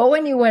you go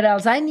anywhere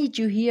else? I need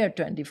you here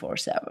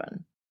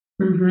 24/7.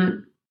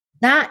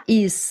 That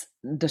is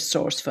the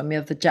source for me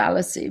of the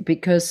jealousy,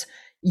 because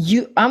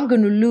I'm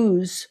going to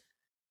lose,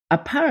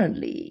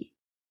 apparently,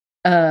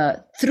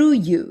 through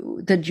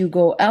you, that you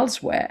go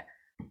elsewhere.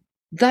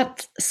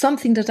 That's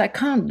something that I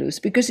can't lose,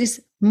 because it's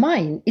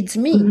mine. It's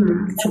me.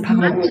 It's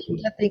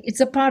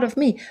a part of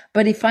me.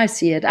 But if I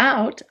see it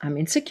out, I'm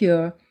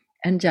insecure,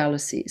 and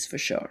jealousy is for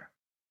sure.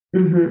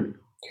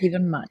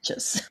 Even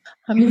matches.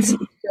 I'm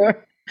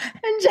insecure,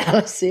 and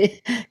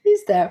jealousy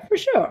is there for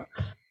sure.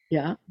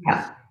 Yeah.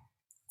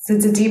 So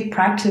it's a deep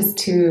practice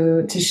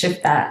to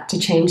shift that, to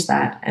change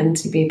that, and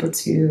to be able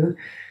to,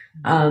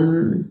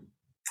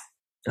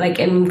 like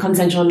in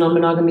consensual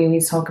non-monogamy, we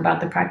talk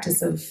about the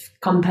practice of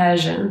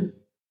compersion.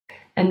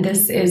 And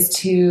this is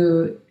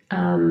to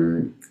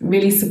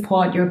really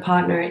support your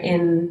partner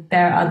in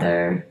their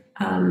other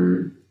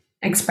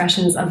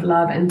expressions of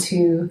love, and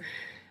to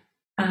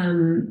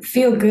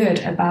feel good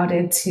about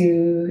it,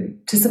 to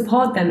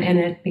support them in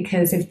it.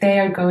 Because if they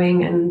are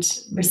going and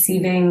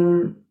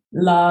receiving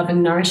love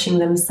and nourishing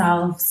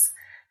themselves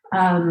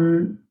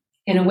in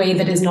a way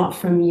that is not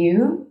from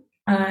you,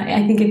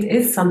 I think it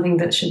is something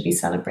that should be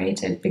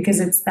celebrated, because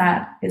is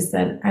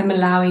that I'm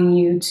allowing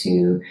you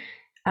to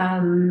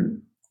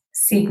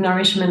seek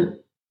nourishment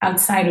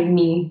outside of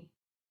me,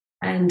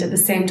 And at the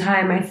same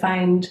time, I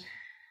find,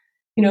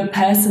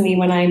 personally,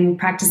 when I'm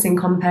practicing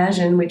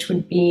compersion, which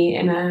would be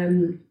in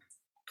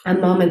a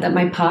moment that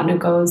my partner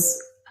goes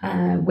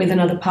with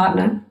another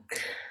partner,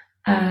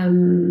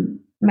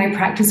 my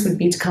practice would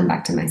be to come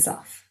back to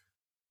myself.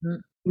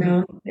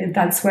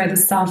 That's where the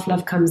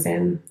self-love comes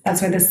in.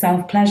 That's where the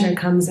self-pleasure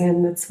comes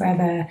in. That's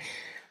where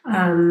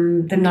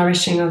the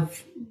nourishing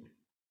of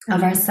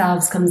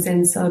ourselves comes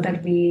in, so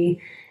that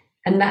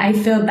and I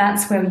feel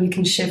that's where you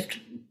can shift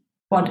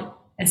what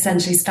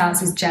essentially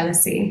starts as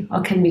jealousy,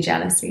 or can be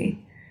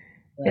jealousy.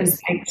 Yes.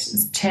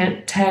 It's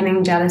like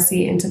turning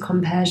jealousy into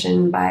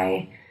compersion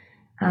by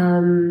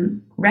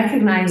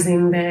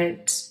recognizing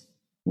that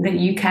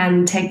you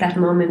can take that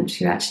moment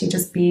to actually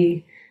just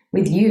be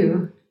with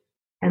you,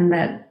 and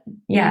that,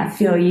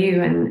 feel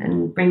you,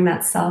 and bring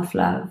that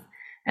self-love,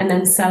 and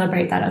then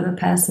celebrate that other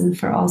person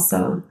for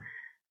also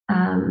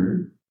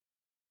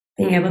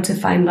being able to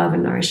find love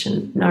and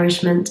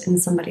nourishment in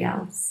somebody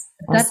else.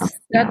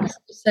 That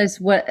says,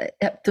 well,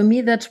 to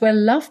me, that's where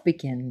love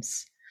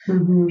begins.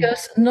 Mm-hmm.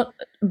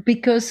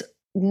 Because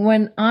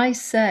when I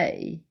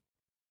say,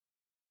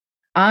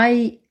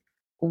 I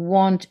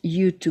want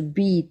you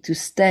to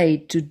stay,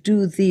 to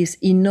do this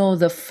in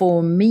order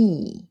for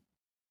me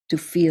to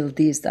feel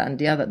this, that, and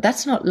the other,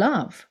 that's not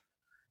love.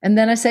 And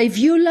then I say, if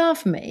you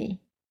love me,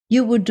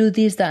 you would do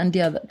this, that, and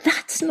the other.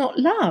 That's not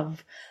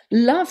love.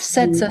 Love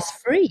sets us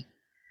free.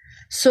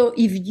 So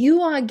if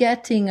you are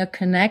getting a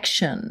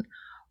connection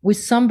with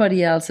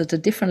somebody else at a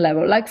different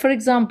level, like, for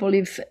example,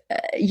 if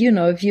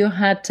you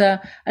had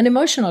an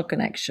emotional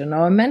connection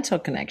or a mental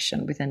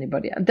connection with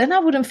anybody, then I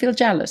wouldn't feel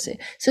jealousy.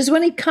 So it's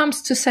when it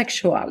comes to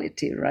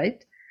sexuality,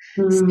 right?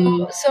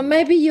 So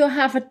maybe you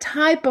have a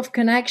type of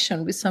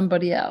connection with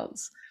somebody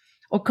else,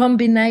 or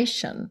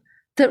combination,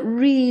 that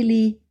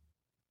really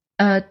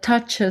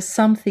touches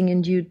something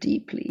in you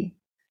deeply.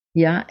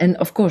 Yeah. And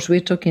of course,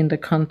 we're talking in the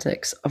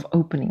context of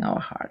opening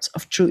our hearts,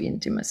 of true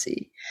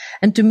intimacy.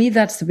 And to me,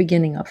 that's the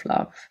beginning of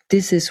love.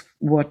 This is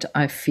what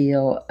I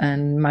feel,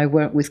 and my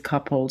work with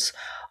couples,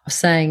 of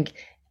saying,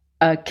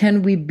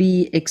 can we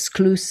be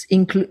exclusive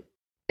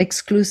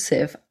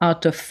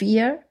out of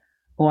fear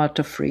or out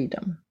of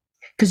freedom?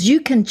 Because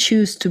you can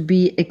choose to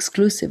be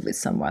exclusive with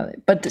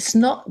someone, but it's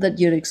not that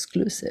you're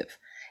exclusive.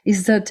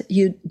 It's that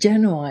you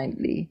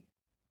genuinely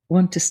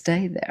want to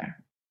stay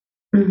there.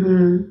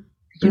 Mm-hmm.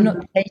 You're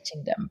not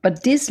caging them.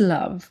 But this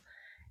love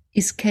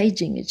is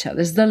caging each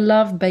other. It's the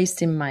love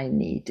based in my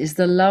need. It's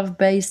the love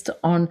based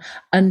on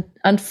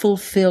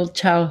unfulfilled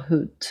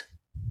childhood,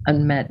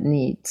 unmet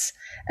needs.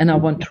 And I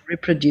want to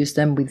reproduce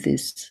them with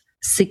this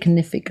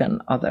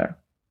significant other.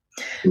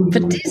 Mm-hmm.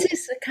 But this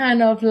is a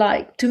kind of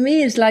like, to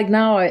me, it's like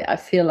now I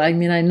feel, I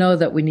know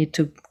that we need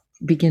to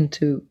begin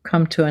to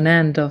come to an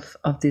end of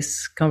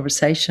this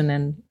conversation.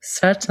 And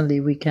certainly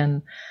we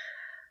can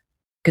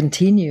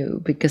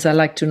continue, because I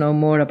like to know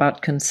more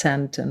about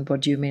consent and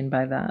what you mean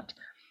by that.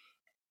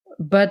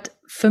 But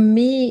for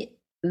me,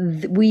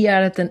 we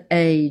are at an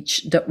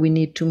age that we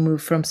need to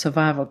move from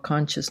survival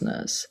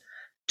consciousness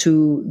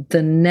to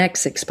the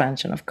next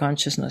expansion of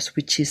consciousness,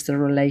 which is the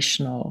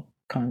relational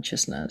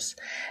consciousness.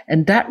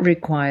 And that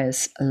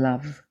requires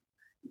love,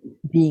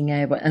 being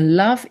able, and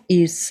love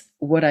is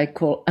what I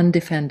call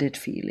undefended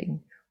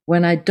feeling.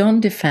 When I don't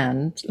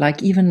defend,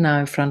 like even now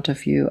in front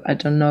of you, I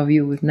don't know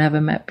you, we've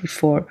never met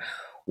before,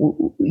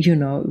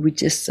 we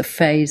just a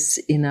face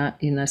in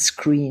a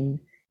screen,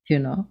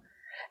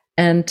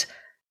 and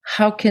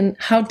how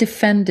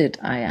defended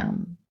I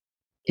am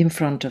in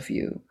front of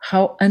you,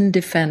 how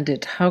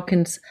undefended, how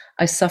can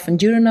I soften?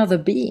 You're another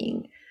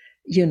being,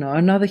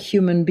 another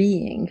human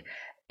being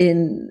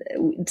in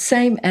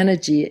same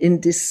energy,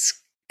 in this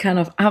kind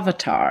of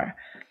avatar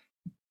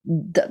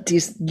that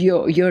is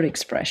your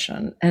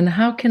expression. And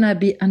how can I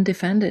be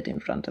undefended in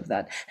front of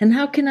that? And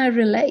how can I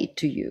relate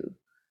to you?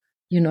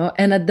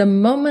 And at the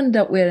moment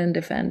that we're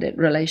undefended,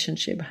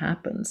 relationship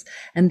happens,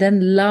 and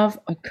then love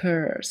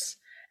occurs,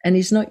 and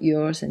it's not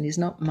yours and it's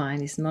not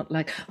mine. It's not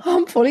like, oh,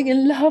 I'm falling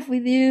in love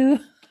with you,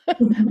 or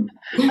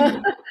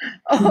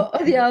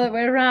the other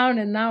way around.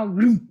 And now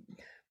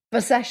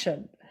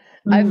possession.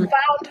 Mm-hmm. I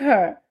found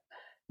her,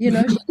 she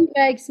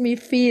makes me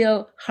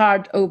feel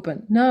heart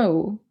open.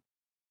 No,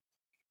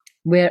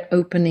 we're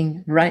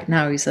opening right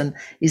now is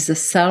a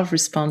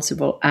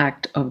self-responsible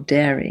act of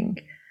daring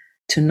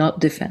to not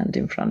defend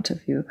in front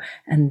of you,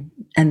 and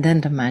then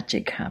the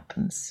magic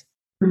happens.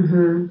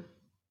 Mm-hmm.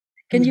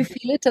 Can you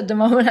feel it at the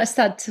moment I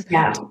start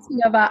talking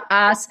about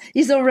us?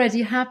 Is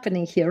already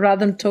happening here,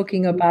 rather than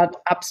talking about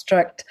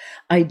abstract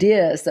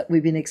ideas that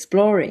we've been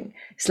exploring.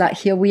 It's like,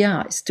 here we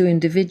are, it's two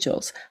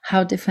individuals.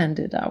 How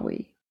defended are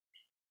we?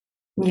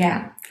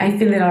 Yeah, I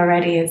feel it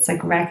already. It's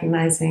like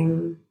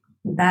recognizing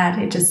that,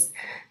 it just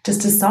to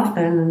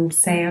soften and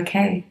say,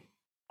 okay,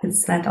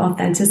 it's that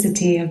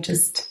authenticity of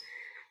just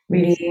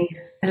really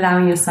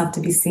allowing yourself to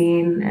be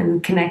seen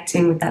and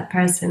connecting with that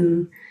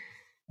person.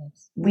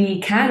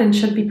 We can and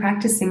should be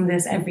practicing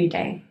this every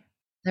day.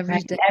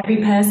 Every day.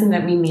 Every person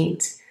that we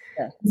meet.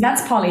 Yes.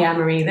 That's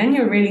polyamory. Then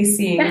you're really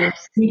seeing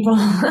people.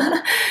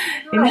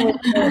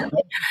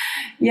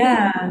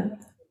 Yeah.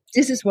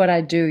 This is what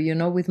I do,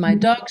 with my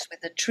dogs, with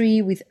the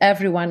tree, with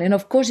everyone. And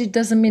of course, it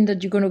doesn't mean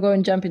that you're going to go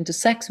and jump into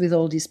sex with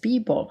all these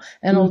people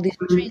and all these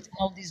trees and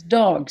all these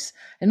dogs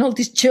and all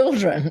these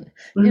children.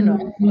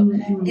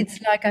 It's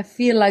like I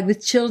feel like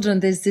with children,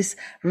 there's this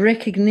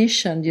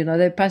recognition,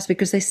 they pass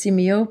because they see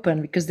me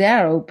open, because they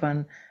are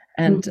open.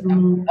 And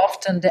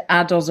often the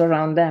adults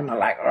around them are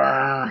like,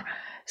 "Argh."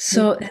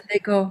 So and they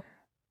go,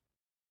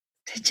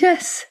 they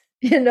just,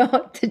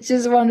 they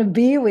just want to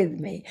be with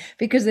me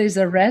because there's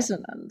a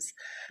resonance.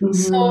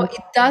 So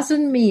it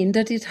doesn't mean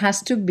that it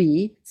has to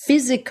be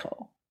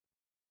physical,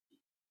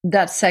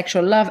 that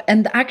sexual love.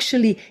 And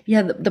actually,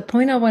 the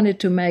point I wanted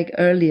to make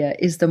earlier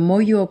is the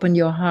more you open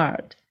your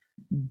heart,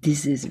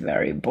 this is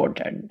very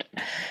important,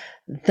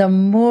 the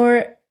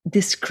more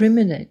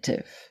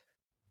discriminative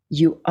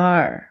you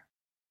are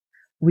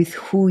with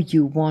who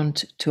you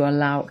want to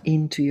allow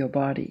into your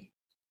body.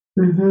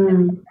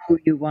 Who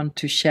you want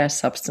to share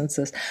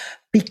substances,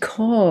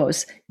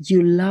 because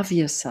you love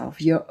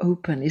yourself, you're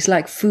open. It's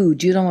like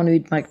food. You don't want to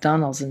eat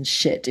McDonald's and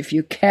shit. If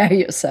you care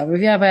yourself, if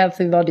you have a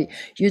healthy body,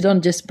 you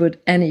don't just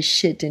put any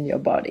shit in your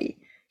body.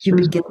 You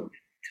begin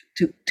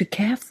to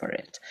care for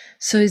it.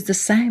 So it's the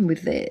same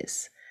with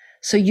this.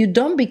 So you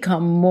don't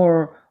become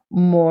more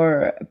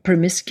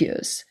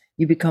promiscuous.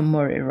 You become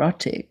more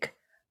erotic,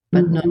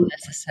 but not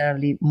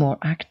necessarily more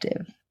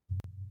active.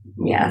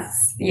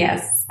 Yes.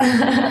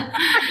 I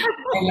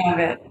love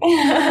it.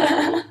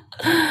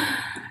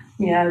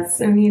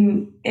 Yes, I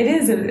mean, it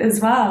is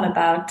as well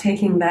about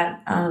taking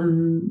that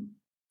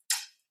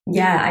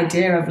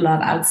idea of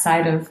love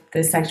outside of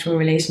the sexual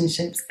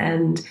relationships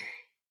and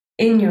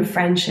in your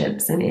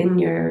friendships and in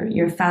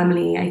your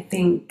family. I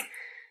think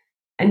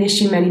an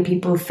issue many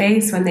people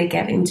face when they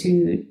get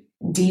into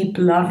deep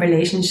love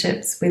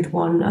relationships with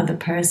one other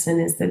person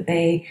is that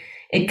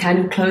it kind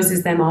of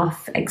closes them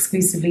off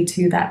exclusively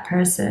to that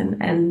person.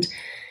 And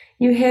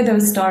you hear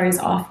those stories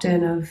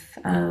often of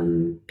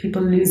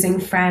people losing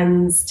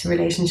friends to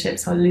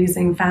relationships or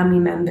losing family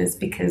members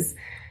because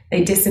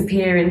they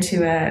disappear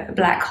into a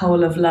black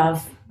hole of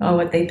love, or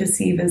what they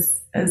perceive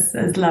as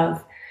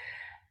love.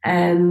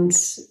 And,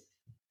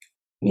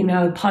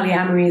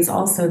 polyamory is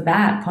also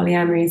that.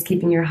 Polyamory is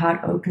keeping your heart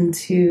open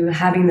to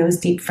having those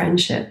deep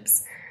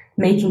friendships,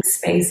 making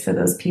space for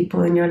those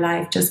people in your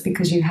life. Just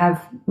because you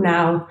have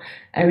now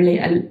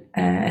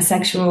a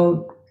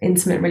sexual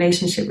intimate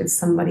relationship with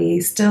somebody,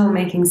 still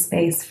making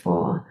space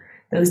for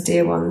those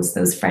dear ones,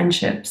 those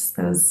friendships,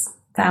 those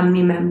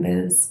family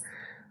members.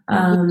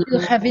 You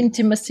have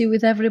intimacy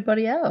with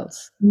everybody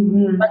else,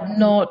 but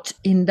not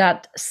in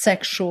that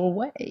sexual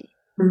way.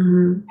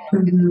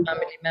 With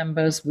family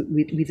members,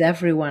 with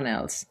everyone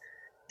else.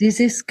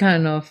 This is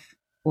kind of,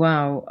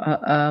 wow.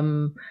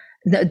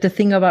 The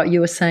thing about,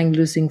 you were saying,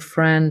 losing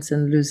friends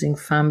and losing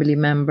family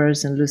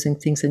members and losing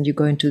things, and you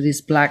go into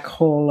this black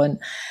hole and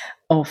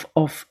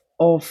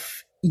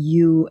of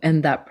you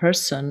and that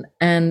person,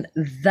 and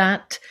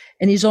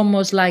it's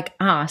almost like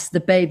us,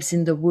 the babes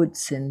in the wood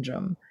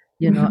syndrome,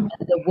 and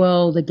the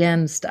world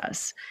against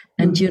us,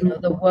 and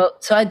the world.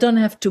 So I don't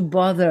have to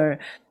bother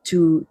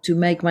to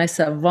make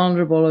myself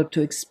vulnerable or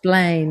to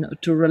explain or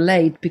to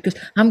relate, because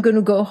I'm going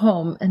to go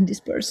home and this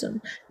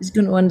person is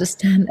going to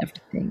understand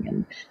everything,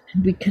 and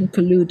we can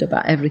collude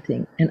about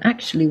everything. And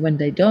actually, when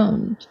they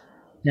don't,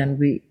 then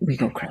we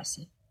go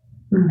crazy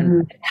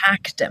and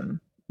attack them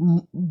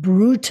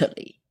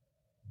brutally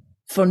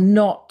for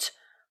not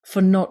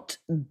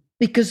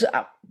because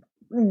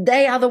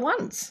they are the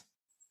ones.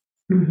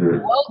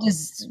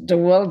 The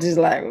world is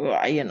like,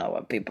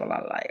 what people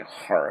are like,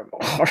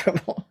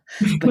 horrible.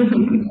 But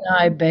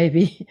no,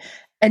 baby.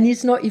 And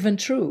it's not even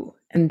true.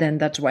 And then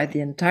that's why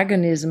the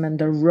antagonism and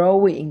the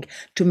rowing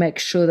to make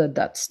sure that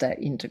that's their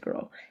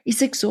integral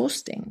is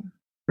exhausting.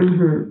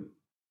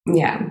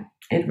 Yeah,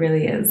 it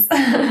really is.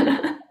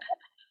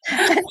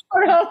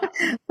 For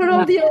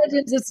all the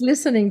audience that's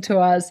listening to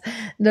us,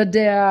 that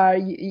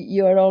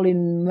you're all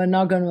in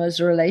monogamous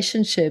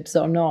relationships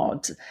or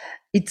not,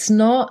 it's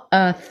not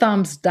a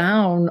thumbs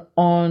down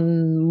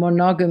on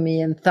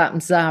monogamy and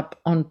thumbs up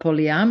on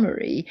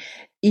polyamory.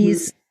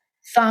 Is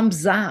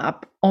thumbs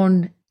up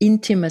on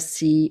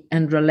intimacy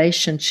and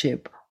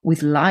relationship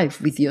with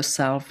life, with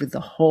yourself, with the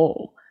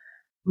whole.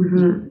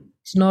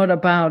 It's not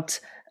about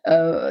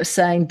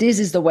saying this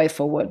is the way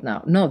forward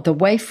now. No, the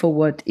way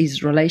forward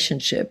is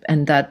relationship,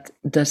 and that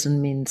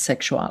doesn't mean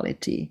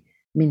sexuality.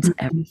 It means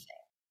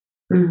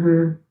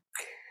everything.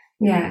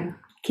 Yeah,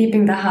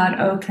 keeping the heart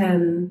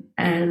open,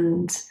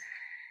 and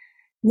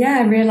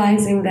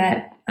realizing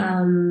that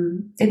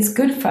it's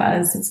good for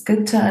us. It's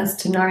good to us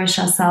to nourish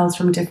ourselves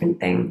from different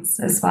things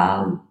as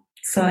well.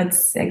 So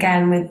it's,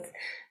 again, with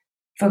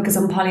focus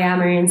on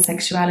polyamory and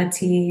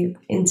sexuality,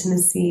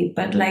 intimacy,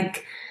 but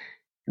like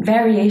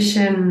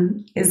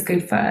variation is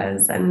good for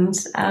us, and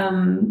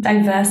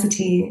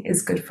diversity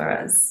is good for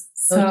us.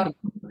 So,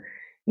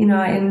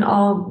 in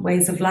all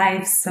ways of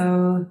life.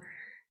 So,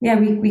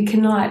 we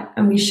cannot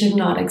and we should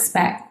not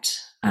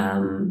expect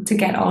to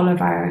get all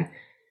of our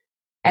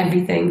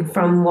everything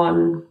from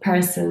one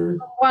person.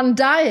 One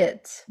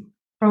diet.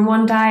 From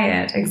one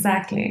diet,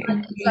 exactly.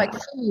 It's like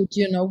food,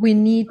 we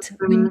need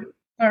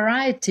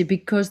variety,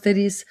 because there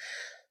is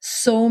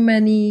so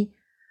many.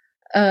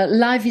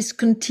 Life is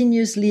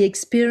continuously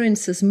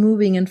experiences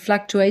moving and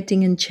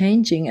fluctuating and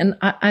changing, and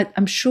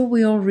I'm sure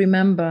we all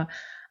remember.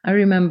 I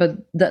remember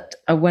that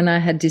when I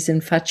had these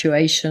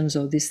infatuations,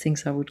 or these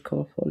things I would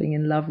call falling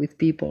in love with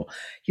people,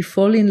 you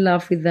fall in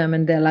love with them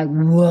and they're like,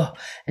 whoa,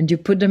 and you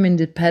put them in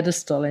the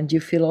pedestal and you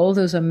feel all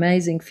those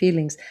amazing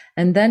feelings.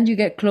 And then you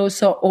get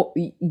closer, or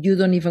you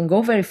don't even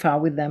go very far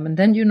with them. And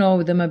then you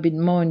know them a bit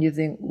more and you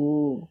think,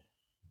 ooh,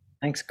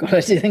 thanks God I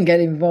didn't get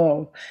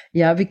involved.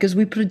 Yeah, because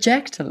we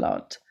project a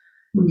lot.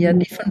 Yeah,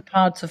 different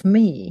parts of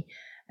me.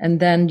 And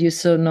then you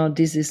saw, no,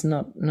 this is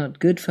not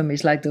good for me.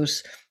 It's like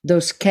those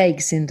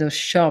cakes in those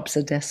shops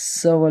that they're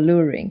so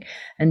alluring,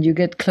 and you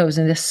get close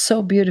and they're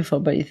so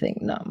beautiful, but you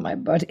think, no, my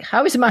body,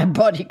 how is my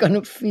body going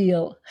to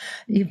feel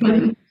if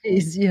I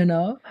is,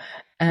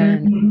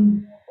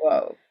 and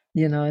wow,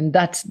 and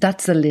that's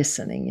the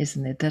listening,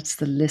 isn't it? That's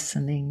the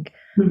listening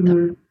that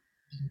we're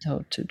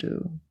told to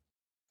do.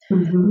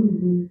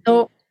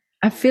 So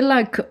I feel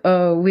like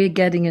we're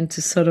getting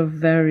into sort of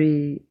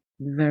very,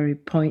 very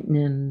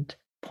poignant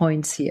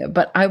points here,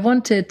 but I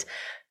wanted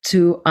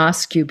to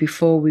ask you,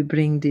 before we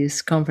bring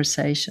this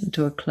conversation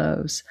to a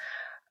close,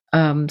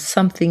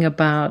 something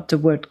about the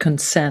word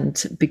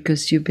consent,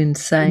 because you've been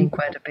saying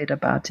quite a bit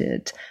about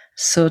it.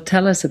 So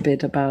tell us a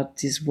bit about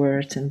this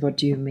word and what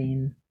do you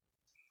mean?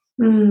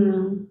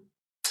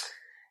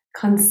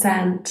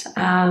 Consent.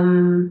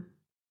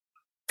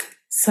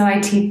 So I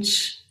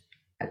teach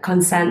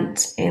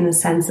consent in the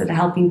sense that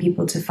helping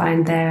people to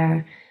find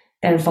their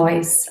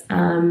voice.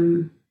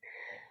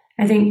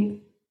 I think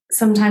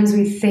sometimes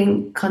we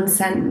think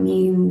consent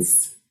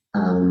means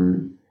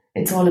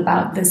it's all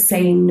about the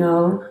saying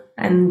no,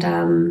 and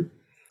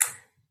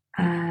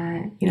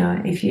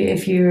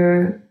if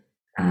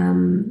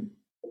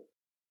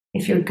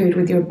you're good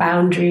with your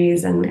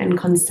boundaries and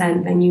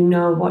consent, then you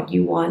know what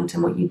you want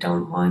and what you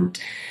don't want.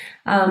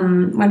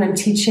 When I'm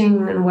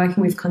teaching and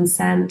working with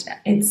consent,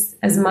 it's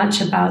as much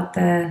about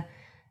the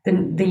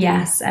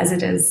yes as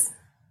it is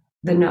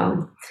the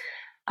no.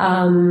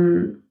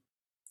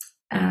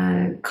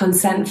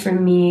 Consent for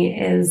me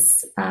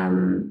is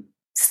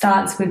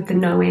starts with the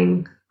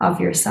knowing of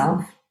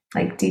yourself,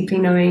 like deeply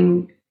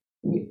knowing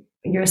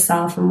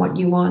yourself and what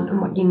you want and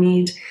what you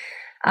need,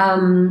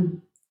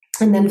 and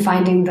then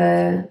finding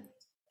the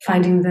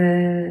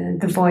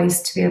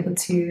voice to be able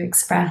to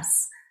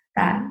express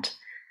that.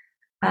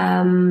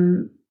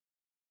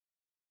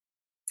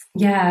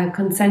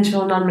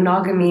 Consensual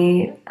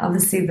non-monogamy,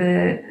 obviously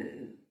the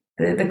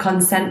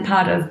consent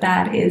part of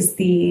that is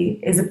the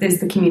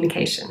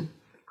communication.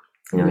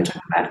 We're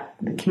talking about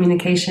the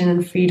communication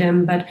and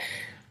freedom, but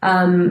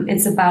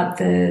it's about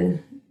the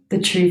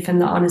truth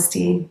and the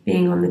honesty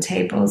being on the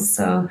table.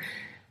 So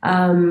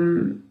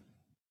in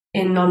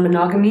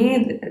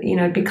non-monogamy,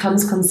 it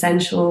becomes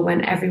consensual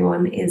when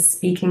everyone is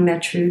speaking their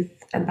truth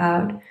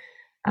about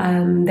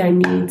their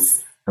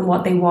needs and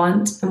what they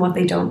want and what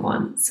they don't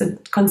want. So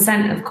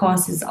consent, of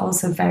course, is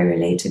also very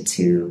related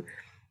to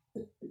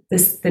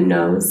the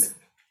no's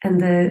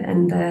and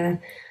the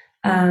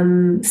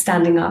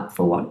standing up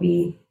for what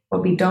we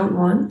don't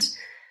want.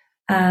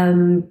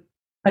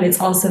 But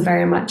it's also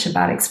very much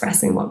about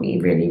expressing what we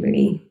really,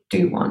 really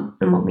do want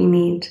and what we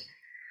need.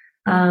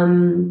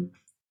 Like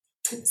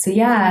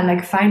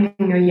finding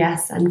your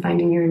yes and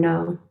finding your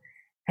no,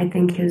 I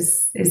think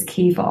is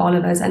key for all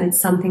of us. And it's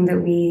something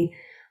that we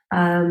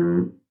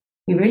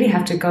really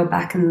have to go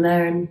back and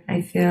learn,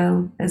 I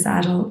feel, as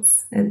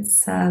adults.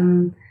 It's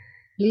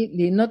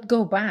completely not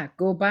go back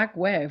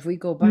where? If we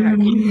go back,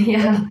 we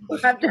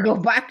have to go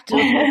back to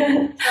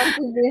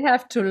something we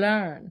have to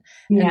learn.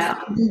 Yeah.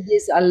 And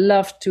I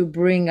love to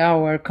bring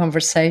our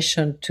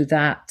conversation to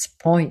that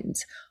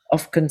point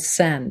of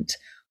consent,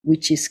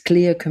 which is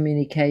clear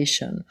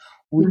communication,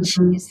 which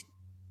is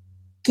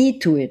key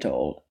to it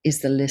all, is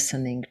the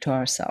listening to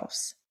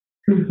ourselves.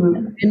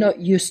 We're not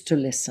used to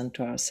listen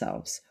to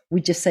ourselves. We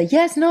just say,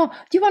 yes, no,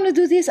 do you want to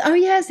do this? Oh,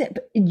 yes.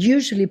 But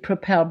usually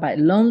propelled by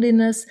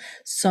loneliness.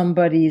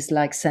 Somebody is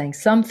like saying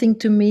something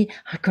to me.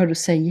 I got to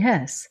say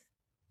yes,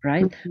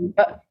 right?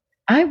 But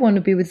I want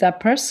to be with that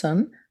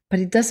person, but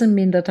it doesn't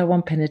mean that I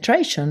want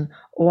penetration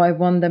or I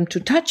want them to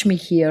touch me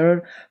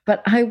here.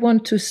 But I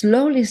want to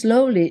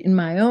slowly, in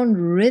my own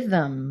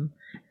rhythm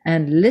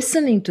and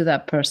listening to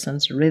that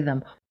person's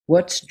rhythm,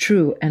 what's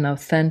true and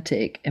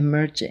authentic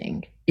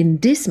emerging in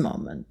this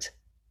moment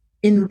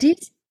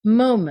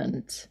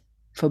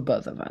for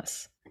both of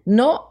us,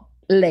 not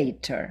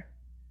later,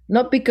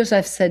 not because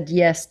I've said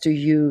yes to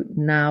you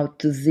now,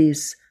 to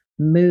this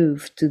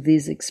move, to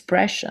this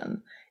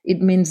expression.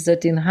 It means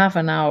that in half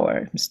an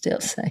hour, I'm still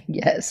saying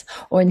yes,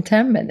 or in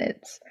 10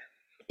 minutes.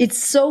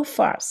 It's so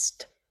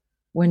fast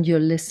when you're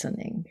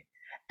listening.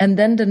 And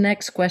then the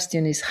next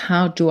question is,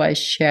 how do I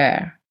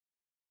share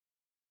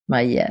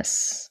my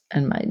yes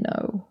and my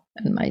no,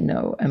 and my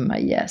no and my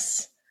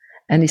yes?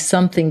 And it's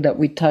something that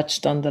we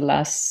touched on the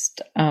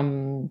last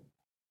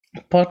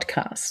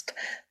podcast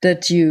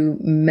that you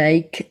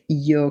make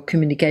your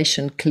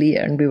communication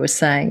clear. And we were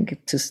saying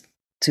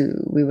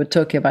we were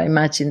talking about,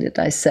 imagine that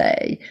I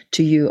say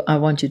to you, I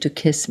want you to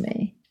kiss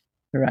me,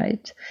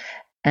 right?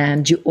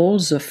 And you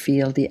also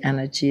feel the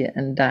energy,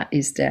 and that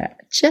is there,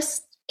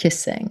 just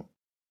kissing,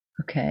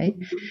 okay?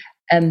 Mm-hmm.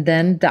 And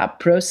then that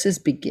process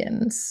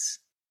begins.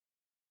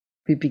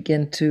 We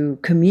begin to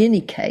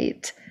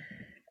communicate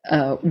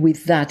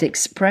with that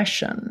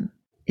expression,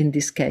 in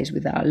this case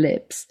with our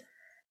lips.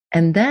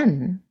 And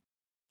then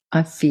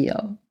I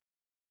feel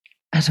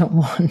I don't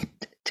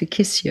want to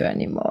kiss you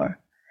anymore.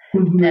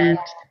 Mm-hmm. And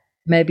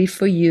maybe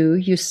for you,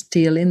 you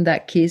still, in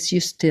that kiss, you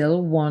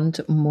still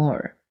want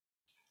more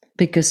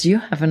because you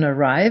haven't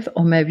arrived,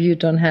 or maybe you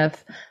don't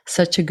have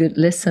such a good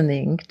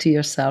listening to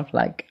yourself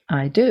like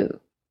I do.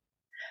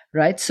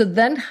 Right? So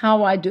then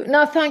how I do,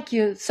 no, thank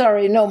you,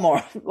 sorry, no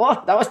more.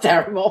 Oh, that was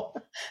terrible.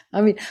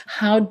 I mean,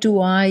 how do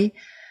I,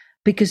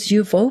 because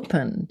you've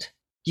opened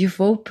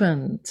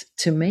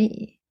to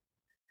me.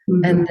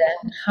 Mm-hmm. And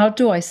then how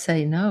do I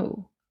say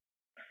no?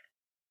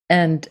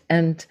 And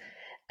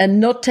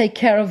not take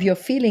care of your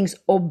feelings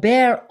or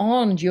bear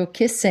on your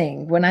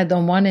kissing when I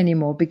don't want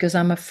anymore because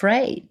I'm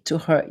afraid to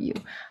hurt you.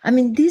 I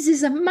mean, this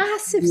is a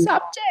massive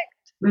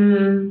subject.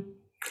 Mm.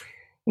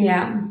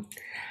 Yeah.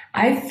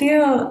 I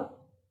feel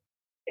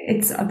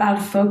it's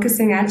about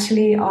focusing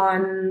actually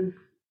on,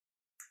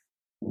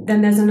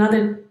 then there's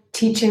another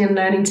teaching and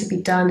learning to be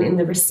done in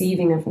the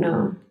receiving of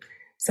no.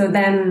 So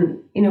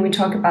then, you're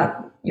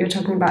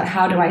talking about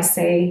how do I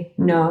say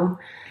no?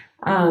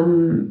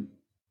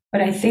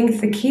 But I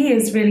think the key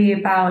is really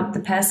about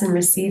the person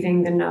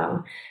receiving the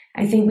no.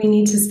 I think we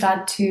need to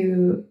start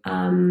to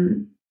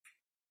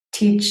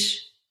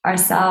teach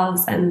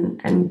ourselves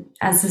and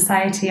as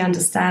society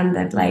understand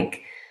that,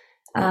 like,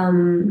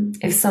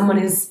 if someone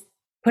is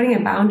putting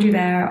a boundary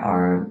there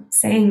or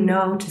saying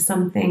no to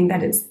something,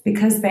 that it's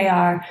because they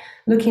are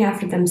looking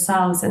after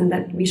themselves, and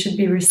that we should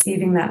be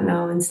receiving that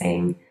no and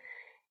saying,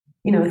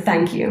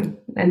 thank you,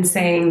 and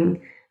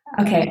saying,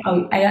 okay,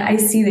 I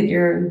see that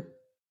you're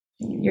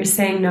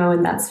saying no,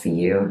 and that's for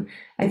you.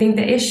 I think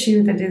the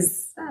issue that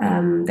is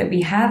that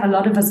we have, a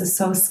lot of us are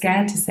so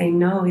scared to say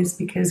no, is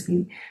because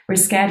we're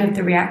scared of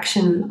the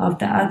reaction of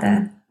the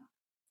other.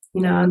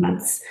 And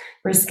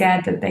we're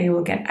scared that they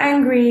will get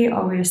angry,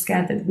 or we're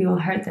scared that we will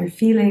hurt their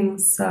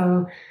feelings.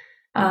 So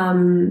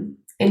in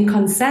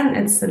consent,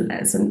 it's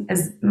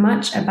as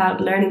much about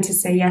learning to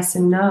say yes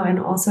and no, and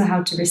also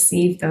how to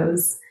receive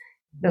those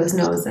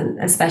no's, and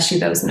especially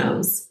those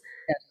no's.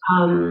 Yes.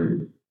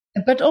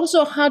 But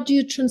also, how do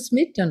you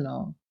transmit the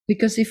no?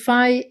 Because if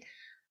I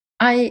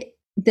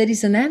there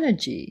is an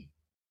energy,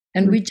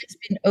 and we've just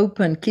been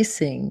open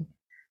kissing,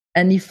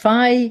 and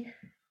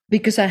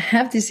because I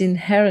have this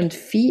inherent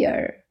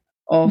fear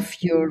of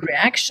your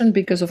reaction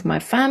because of my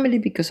family,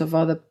 because of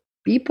other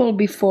people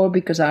before,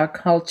 because our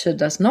culture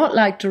does not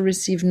like to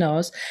receive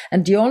no's,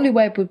 and the only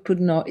way I would put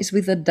no is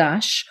with a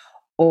dash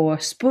or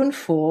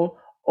spoonful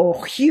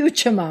or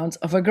huge amounts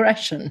of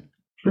aggression.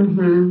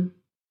 Mm-hmm.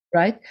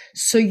 Right?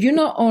 So you're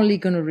not only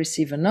going to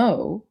receive a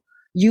no,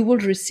 you will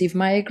receive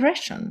my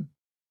aggression.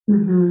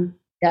 Mm-hmm.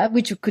 Yeah,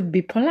 which could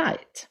be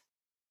polite.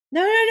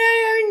 No,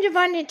 I don't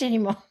want it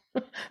anymore.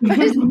 But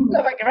it's full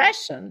of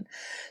aggression.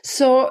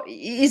 So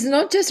it's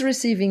not just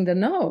receiving the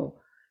no.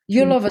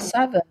 You'll all of a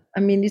sudden, I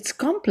mean, it's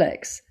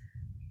complex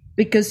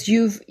because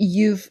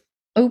you've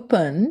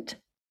opened,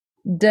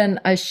 then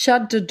I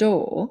shut the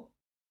door.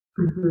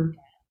 Mm-hmm.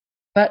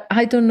 But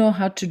I don't know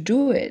how to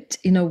do it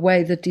in a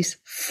way that is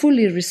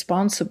fully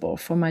responsible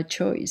for my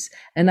choice.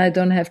 And I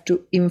don't have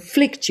to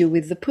inflict you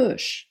with the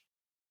push.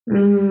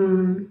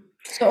 Mm.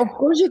 So, of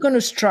course, you're going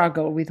to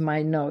struggle with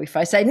my no if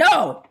I say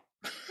no.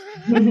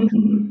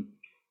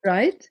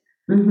 Right?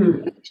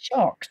 Mm-hmm.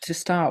 Shock to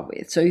start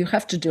with. So you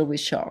have to deal with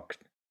shock.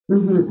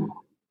 Mm-hmm.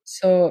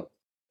 So,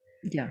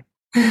 yeah.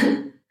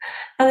 I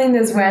think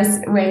there's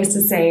ways to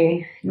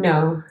say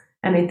no.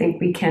 And I think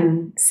we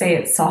can say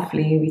it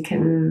softly. We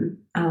can,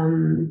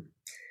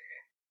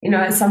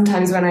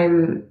 sometimes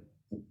when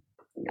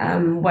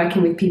I'm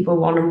working with people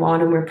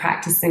one-on-one and we're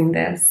practicing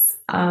this,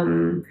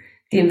 the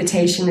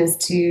invitation is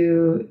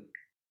to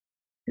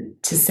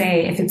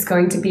say, if it's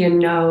going to be a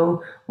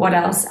no, what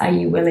else are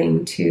you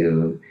willing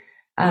to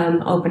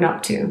open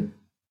up to?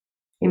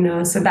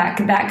 So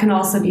that can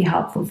also be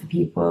helpful for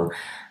people.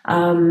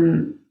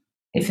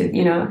 If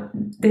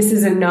this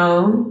is a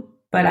no,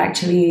 but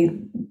actually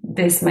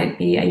this might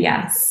be a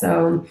yes.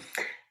 So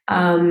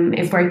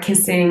if we're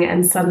kissing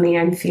and suddenly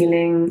I'm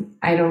feeling,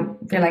 I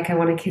don't feel like I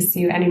want to kiss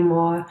you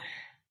anymore,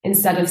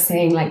 instead of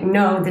saying like,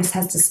 no, this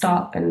has to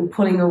stop, and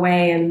pulling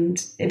away,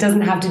 and it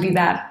doesn't have to be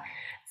that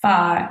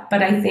far.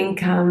 But I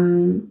think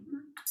coming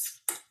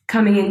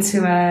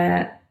into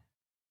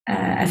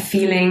a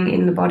feeling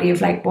in the body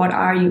of like, what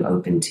are you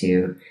open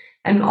to,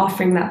 and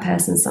offering that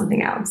person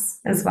something else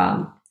as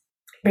well.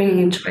 Bringing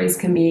in choice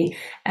can be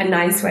a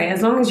nice way,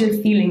 as long as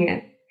you're feeling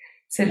it.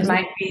 So it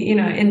might be,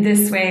 in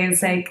this way,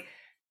 it's like,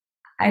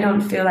 I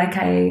don't feel like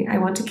I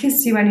want to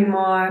kiss you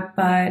anymore,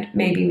 but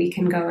maybe we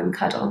can go and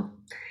cuddle.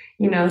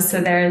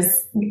 So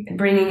there's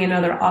bringing in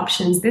other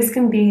options. This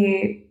can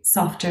be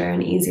softer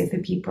and easier for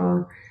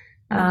people.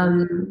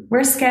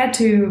 We're scared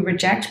to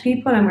reject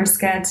people, and we're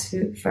scared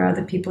for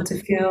other people to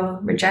feel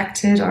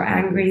rejected or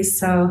angry.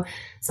 So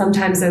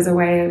sometimes there's a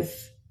way of,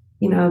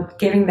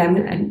 giving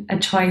them a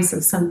choice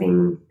of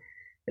something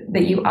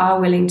that you are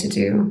willing to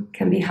do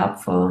can be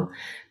helpful.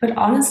 But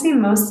honestly,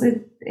 most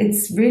of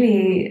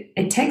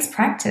it takes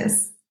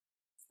practice.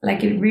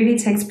 Like, it really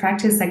takes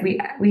practice. Like,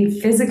 we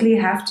physically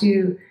have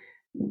to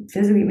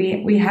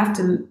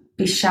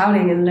be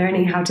shouting and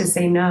learning how to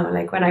say no.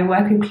 Like, when I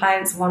work with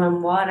clients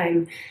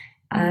one-on-one,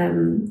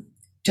 I'm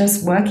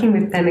just working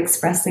with them,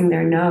 expressing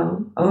their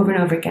no over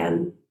and over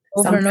again.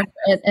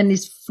 And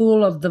it's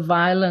full of the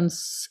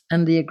violence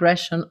and the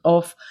aggression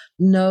of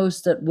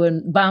no's that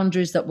were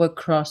boundaries that were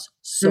crossed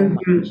so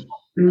much.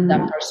 Mm-hmm.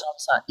 That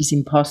person is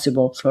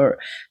impossible for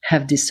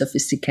have this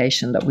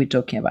sophistication that we're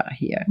talking about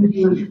here.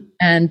 Mm-hmm.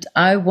 And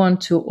I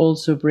want to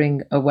also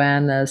bring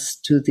awareness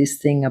to this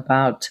thing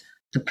about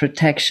the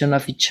protection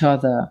of each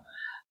other,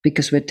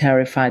 because we're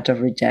terrified of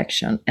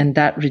rejection. And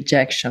that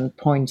rejection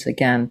points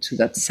again to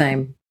that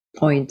same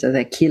point of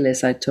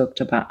Achilles. I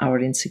talked about our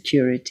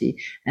insecurity,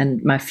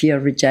 and my fear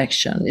of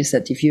rejection is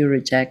that if you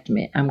reject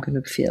me, I'm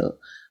going to feel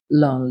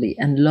lonely.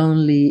 And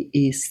lonely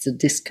is the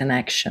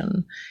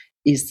disconnection,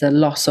 is the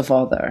loss of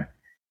other,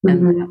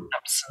 and the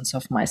absence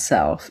of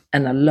myself.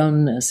 And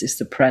aloneness is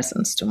the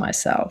presence to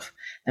myself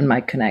and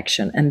my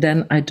connection. And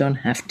then I don't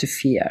have to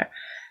fear,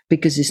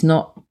 because it's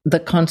not, the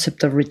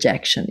concept of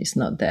rejection is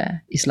not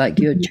there. It's like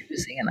you're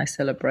choosing, and I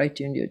celebrate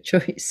you in your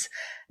choice.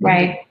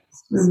 Right.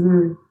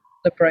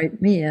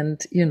 Celebrate me. And,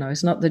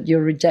 it's not that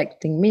you're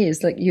rejecting me.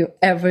 It's like you're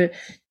ever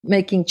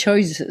making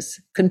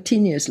choices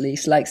continuously.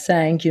 It's like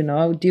saying, do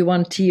you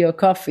want tea or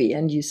coffee?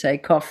 And you say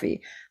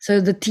coffee. So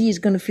the tea is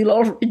going to feel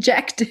all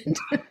rejected.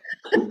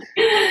 I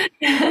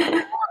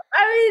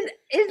mean,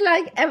 it's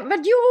like,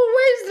 but you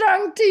always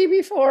drank tea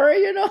before,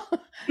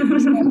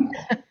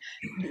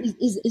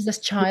 Is as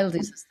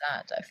childish as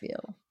that, I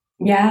feel.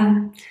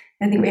 Yeah,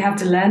 I think we have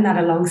to learn that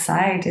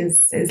alongside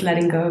is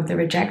letting go of the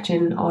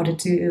rejection in order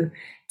to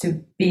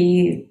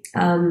be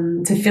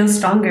to feel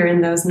stronger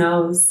in those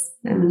no's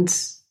and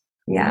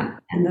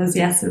those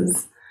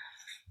yeses.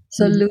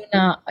 So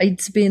Luna,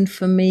 it's been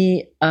for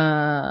me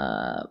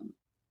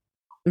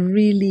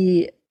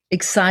really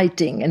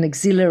exciting and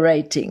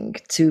exhilarating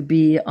to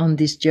be on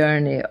this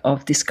journey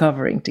of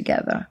discovering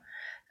together.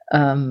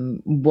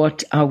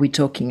 What are we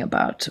talking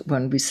about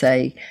when we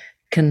say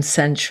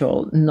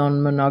consensual,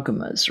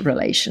 non-monogamous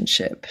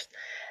relationship?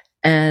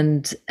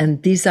 And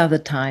these are the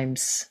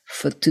times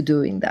to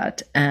doing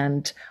that.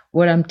 And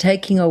what I'm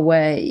taking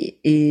away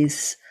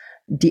is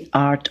the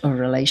art of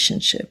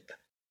relationship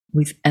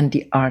and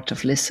the art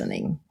of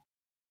listening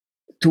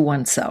to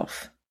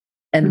oneself.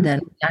 And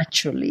then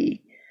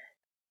naturally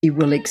it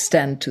will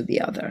extend to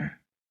the other.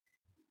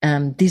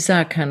 These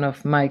are kind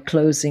of my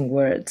closing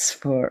words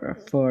for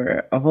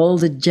of all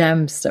the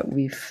gems that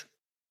we've,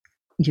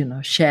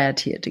 shared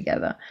here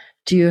together.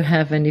 Do you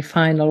have any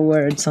final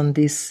words on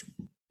this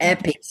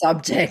epic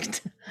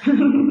subject?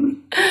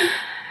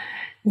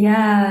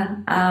 Yeah,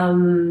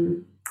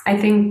 I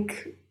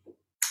think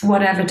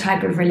whatever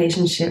type of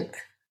relationship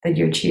that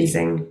you're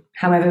choosing,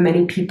 however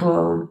many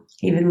people,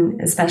 even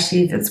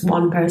especially if it's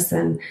one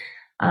person,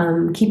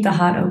 keep the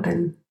heart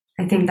open.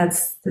 I think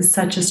there's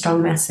such a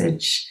strong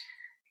message.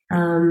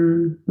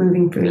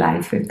 Moving through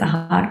life with the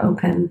heart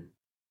open.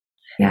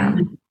 Yeah.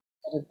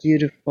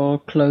 Beautiful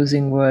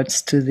closing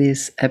words to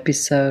this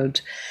episode.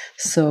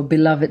 So,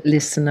 beloved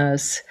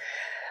listeners,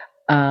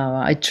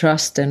 I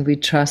trust and we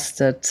trust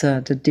that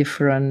the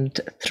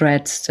different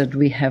threads that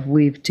we have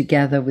weaved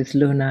together with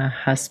Luna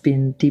has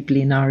been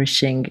deeply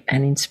nourishing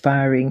and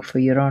inspiring for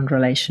your own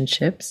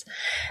relationships.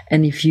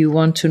 And if you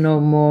want to know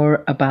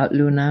more about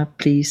Luna,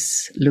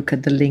 please look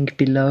at the link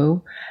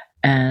below,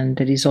 and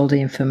there is all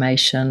the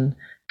information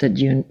that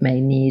you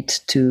may need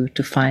to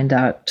find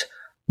out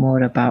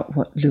more about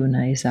what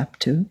Luna is up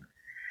to.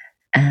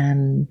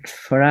 And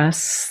for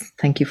us,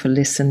 thank you for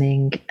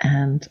listening,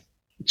 and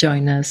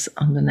join us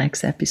on the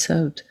next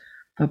episode.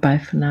 Bye-bye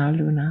for now,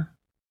 Luna.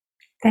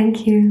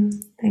 Thank you.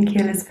 Thank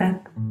you, Elizabeth.